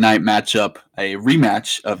Monday night matchup, a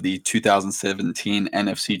rematch of the 2017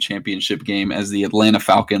 NFC Championship game as the Atlanta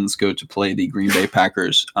Falcons go to play the Green Bay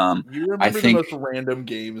Packers. You remember the most random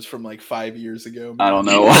games from like 5 years ago? I don't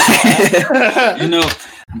know.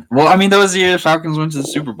 Well, I mean, that was the year the Falcons went to the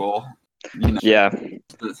Super Bowl. Yeah.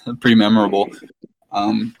 Pretty memorable.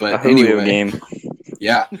 But anyway, game.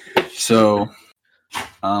 Yeah. So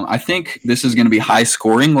I think this is going to be high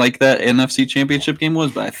scoring like that NFC Championship game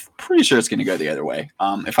was, but I'm pretty sure it's going to go the other way.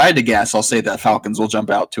 If I had to guess, I'll say that Falcons will jump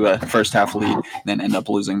out to a first half lead and then end up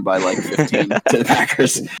losing by like 15 to the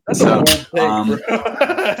Packers.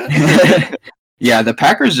 Yeah, the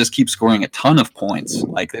Packers just keep scoring a ton of points.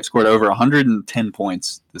 Like they've scored over 110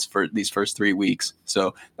 points these first 3 weeks.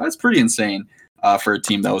 So that's pretty insane for a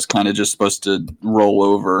team that was kind of just supposed to roll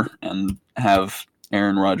over and have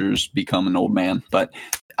Aaron Rodgers become an old man. But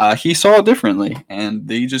he saw it differently, and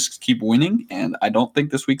they just keep winning, and I don't think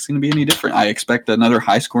this week's going to be any different. I expect another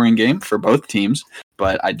high-scoring game for both teams,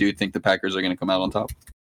 but I do think the Packers are going to come out on top.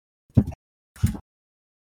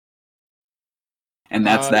 And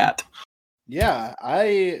that's that. Yeah, I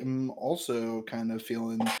am also kind of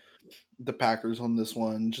feeling the Packers on this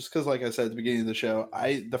one, just because, like I said at the beginning of the show,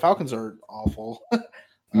 the Falcons are awful.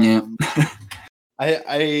 Yeah.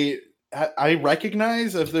 I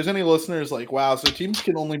recognize if there's any listeners like, wow, so teams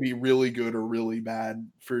can only be really good or really bad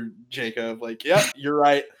for Jacob. Like, yeah, you're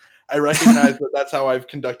right. I recognize that that's how I've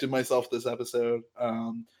conducted myself this episode.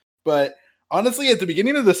 But honestly, at the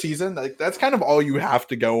beginning of the season, like that's kind of all you have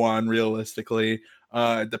to go on realistically.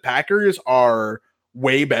 The Packers are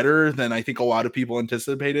way better than I think a lot of people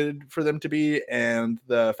anticipated for them to be. And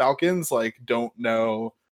the Falcons like don't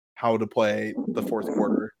know how to play the fourth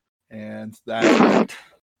quarter. And that...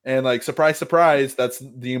 And like surprise, surprise, that's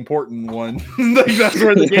the important one. Like that's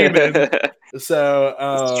where the game is. So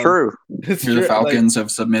it's true. It's true. The Falcons have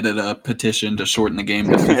submitted a petition to shorten the game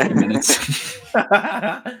to 50 minutes.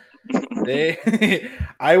 I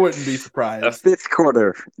wouldn't be surprised. A fifth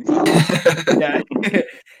quarter. Yeah.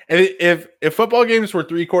 If football games were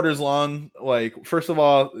 3 quarters long, like first of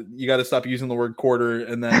all, you got to stop using the word quarter,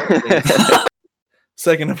 and then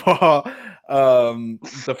second of all,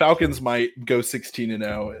 the Falcons might go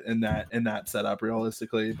 16-0 in that setup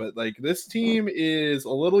realistically, but like this team is a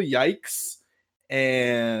little yikes,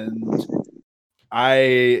 and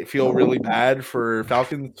I feel really bad for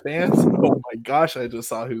Falcons fans. Oh my gosh, I just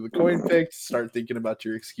saw who the coin picked. Start thinking about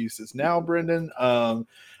your excuses now, Brendan.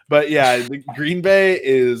 But yeah, the Green Bay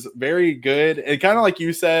is very good, and kind of like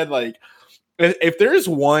you said, like if there's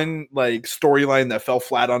one like storyline that fell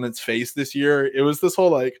flat on its face this year, it was this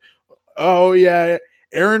whole like, oh yeah,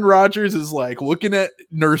 Aaron Rodgers is like looking at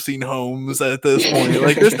nursing homes at this point.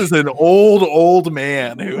 Like this is an old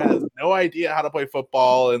man who has no idea how to play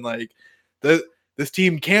football, and like this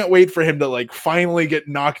team can't wait for him to like finally get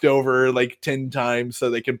knocked over like 10 times so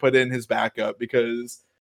they can put in his backup, because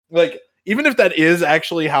like even if that is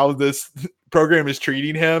actually how this program is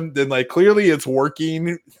treating him, then like clearly it's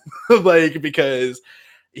working. Like because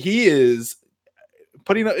he is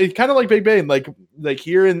putting up, kind of like Big Ben, like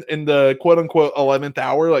here in the quote unquote 11th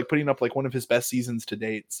hour, like putting up like one of his best seasons to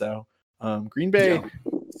date. So Green Bay,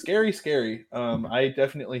 scary. I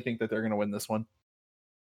definitely think that they're going to win this one.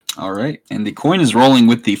 All right. And the coin is rolling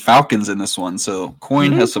with the Falcons in this one. So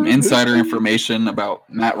coin has some insider information about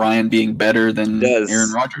Matt Ryan being better than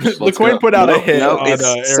Aaron Rodgers. The coin put out a hit on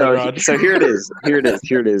Aaron Rodgers. So here it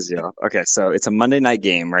is, y'all. Okay, so it's a Monday night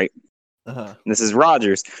game, right? Uh-huh. This is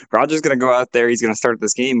Rodgers. Rodgers going to go out there. He's going to start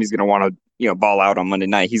this game. He's going to want to, ball out on Monday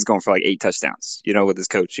night. He's going for like 8 touchdowns, with his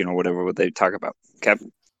coach, whatever what they talk about. Okay.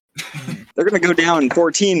 They're going to go down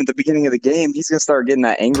 14 at the beginning of the game. He's going to start getting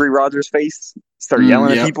that angry Rodgers face, start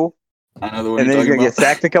yelling at people. I know the one. And then he's going to get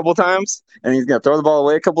sacked a couple times, and he's going to throw the ball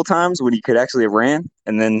away a couple times when he could actually have ran.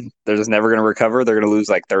 And then they're just never going to recover. They're going to lose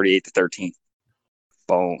like 38-13.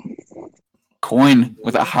 Boom. Coin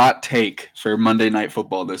with a hot take for Monday Night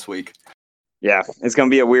Football this week. Yeah, it's going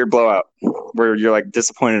to be a weird blowout where you're like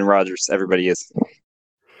disappointed in Rodgers. Everybody is.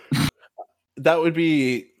 That would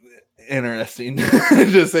be interesting,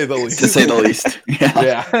 to say the least. To say the least.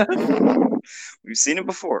 Yeah. We've seen it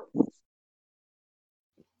before.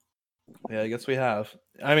 Yeah, I guess we have.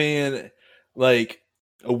 I mean, like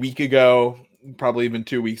a week ago, probably even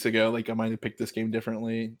 2 weeks ago, like I might have picked this game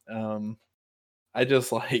differently. I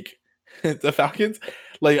just like the Falcons.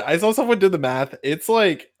 Like I saw someone did the math. It's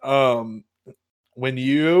like when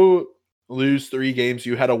you lose 3 games,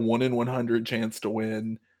 you had a 1 in 100 chance to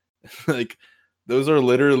win. Like those are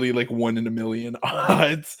literally like 1 in a million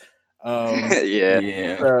odds.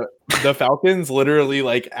 Yeah. The Falcons literally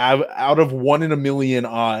like out of 1 in a million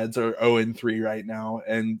odds are 0-3 right now,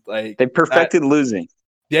 and like they perfected losing.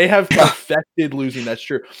 They have perfected losing. That's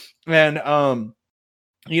true. And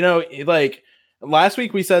you know, like last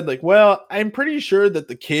week we said like, well, I'm pretty sure that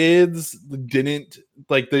the kids didn't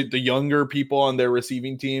like the younger people on their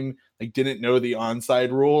receiving team like didn't know the onside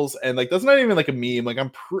rules, and like that's not even like a meme. Like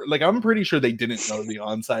I'm pretty sure they didn't know the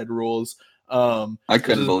onside rules. I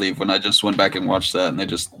couldn't believe when I just went back and watched that, and they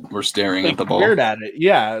just were staring at the ball. Stared at it,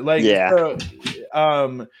 yeah. Like, yeah. So,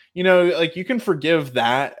 you know, like you can forgive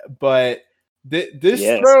that, but this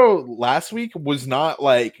throw last week was not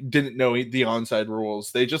like didn't know the onside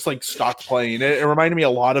rules. They just like stopped playing. It reminded me a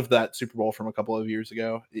lot of that Super Bowl from a couple of years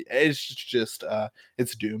ago. It's just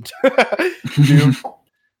it's doomed. Doomed.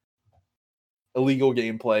 Illegal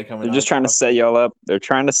gameplay coming. They're just trying to set y'all up. They're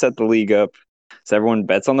trying to set the league up so everyone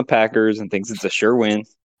bets on the Packers and thinks it's a sure win.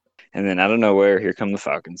 And then out of nowhere, here come the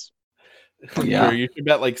Falcons. Yeah, you should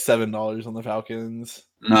bet like $7 on the Falcons.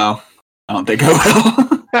 No, I don't think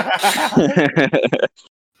I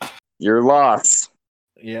will. You're lost.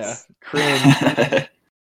 Yeah, cringe.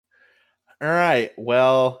 All right,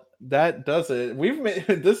 well, that does it. We've made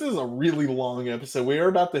this is a really long episode. We are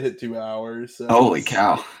about to hit 2 hours. So holy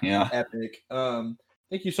cow! Yeah, epic.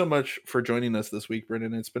 Thank you so much for joining us this week,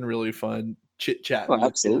 Brendan. It's been really fun chit chat. Oh,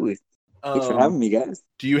 absolutely. Thanks for having me, guys.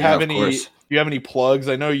 Do you have any? Do you have any plugs?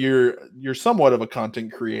 I know you're somewhat of a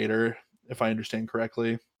content creator, if I understand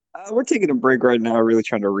correctly. We're taking a break right now, really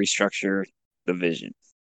trying to restructure the vision.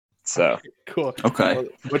 So cool. Okay. Well,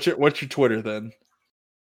 what's your Twitter then?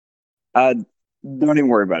 Don't even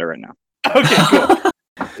worry about it right now. Okay, cool.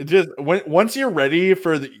 Just once you're ready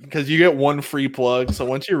because you get one free plug. So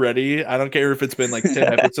once you're ready, I don't care if it's been like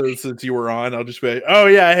 10 episodes since you were on. I'll just be like, oh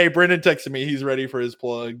yeah, hey, Brendan texted me. He's ready for his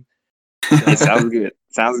plug. So, sounds good.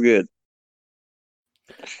 Sounds good.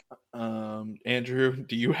 Andrew,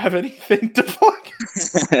 do you have anything to plug?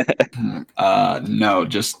 No,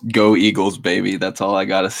 just go Eagles, baby. That's all I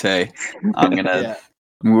gotta say. We're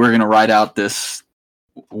gonna ride out this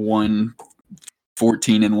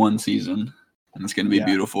 14-1 season, and it's gonna be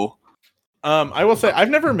beautiful. I will say I've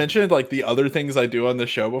never mentioned like the other things I do on the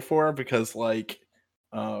show before because like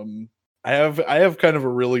I have kind of a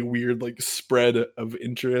really weird like spread of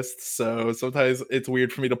interests, so sometimes it's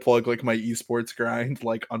weird for me to plug like my esports grind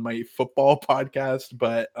like on my football podcast,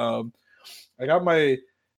 but I got my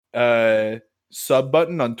sub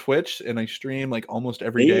button on Twitch and I stream like almost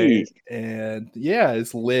every day, and yeah,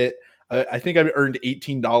 it's lit. I think I've earned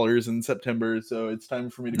 $18 in September, so it's time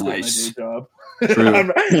for me to quit my day job.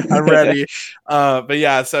 I'm ready. But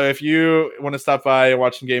yeah, so if you want to stop by and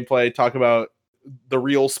watch some gameplay, talk about the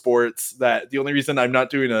real sports, that the only reason I'm not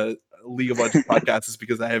doing a League of Legends podcast is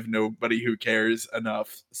because I have nobody who cares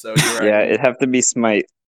enough. So it'd have to be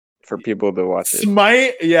Smite for people to watch it.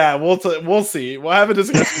 Smite, yeah, we'll see. We'll have a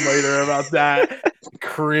discussion later about that.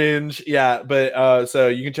 Cringe, yeah. But so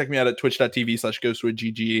you can check me out at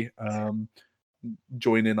twitch.tv/ghostwoodgg.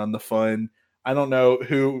 Join in on the fun. I don't know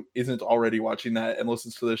who isn't already watching that and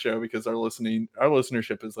listens to the show because our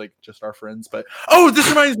listenership is like just our friends. But this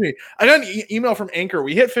reminds me, I got an email from Anchor.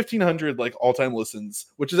 We hit 1,500 like all-time listens,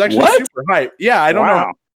 which is actually super hype. Yeah, I don't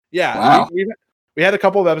know. Yeah, wow. We had a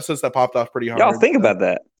couple of episodes that popped off pretty hard. Y'all think about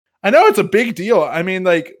that. I know it's a big deal. I mean,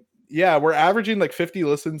 like, yeah, we're averaging like 50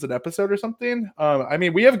 listens an episode or something. I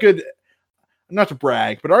mean, we have good. Not to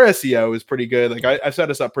brag, but our SEO is pretty good. Like I've set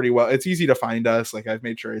us up pretty well. It's easy to find us. Like I've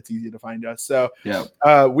made sure it's easy to find us. So yeah,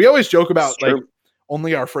 we always joke about like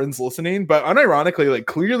only our friends listening, but unironically, like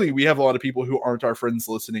clearly we have a lot of people who aren't our friends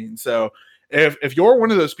listening. So if you're one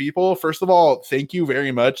of those people, first of all, thank you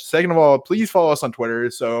very much. Second of all, please follow us on Twitter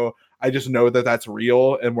so I just know that that's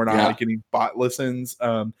real, and we're not Yeah. like getting bot listens.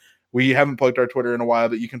 We haven't plugged our Twitter in a while,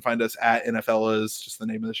 but you can find us at NFLas, just the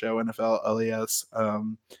name of the show, NFL LAS.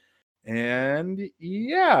 And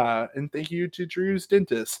yeah, and thank you to Drew's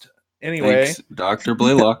dentist. Anyway, Thanks, Dr.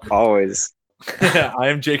 Blaylock. Always. I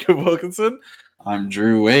am Jacob Wilkinson. I'm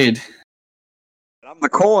Drew Wade. I'm the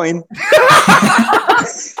coin.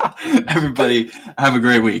 Everybody, have a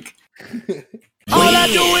great week. All I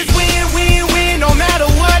do is win, win, win, no matter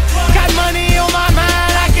what. Got money on my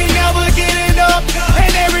mind, I can never get it up.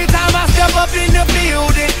 And every time I step up in the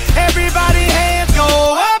building, everybody hands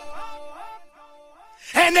go up.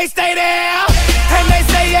 And they stay there.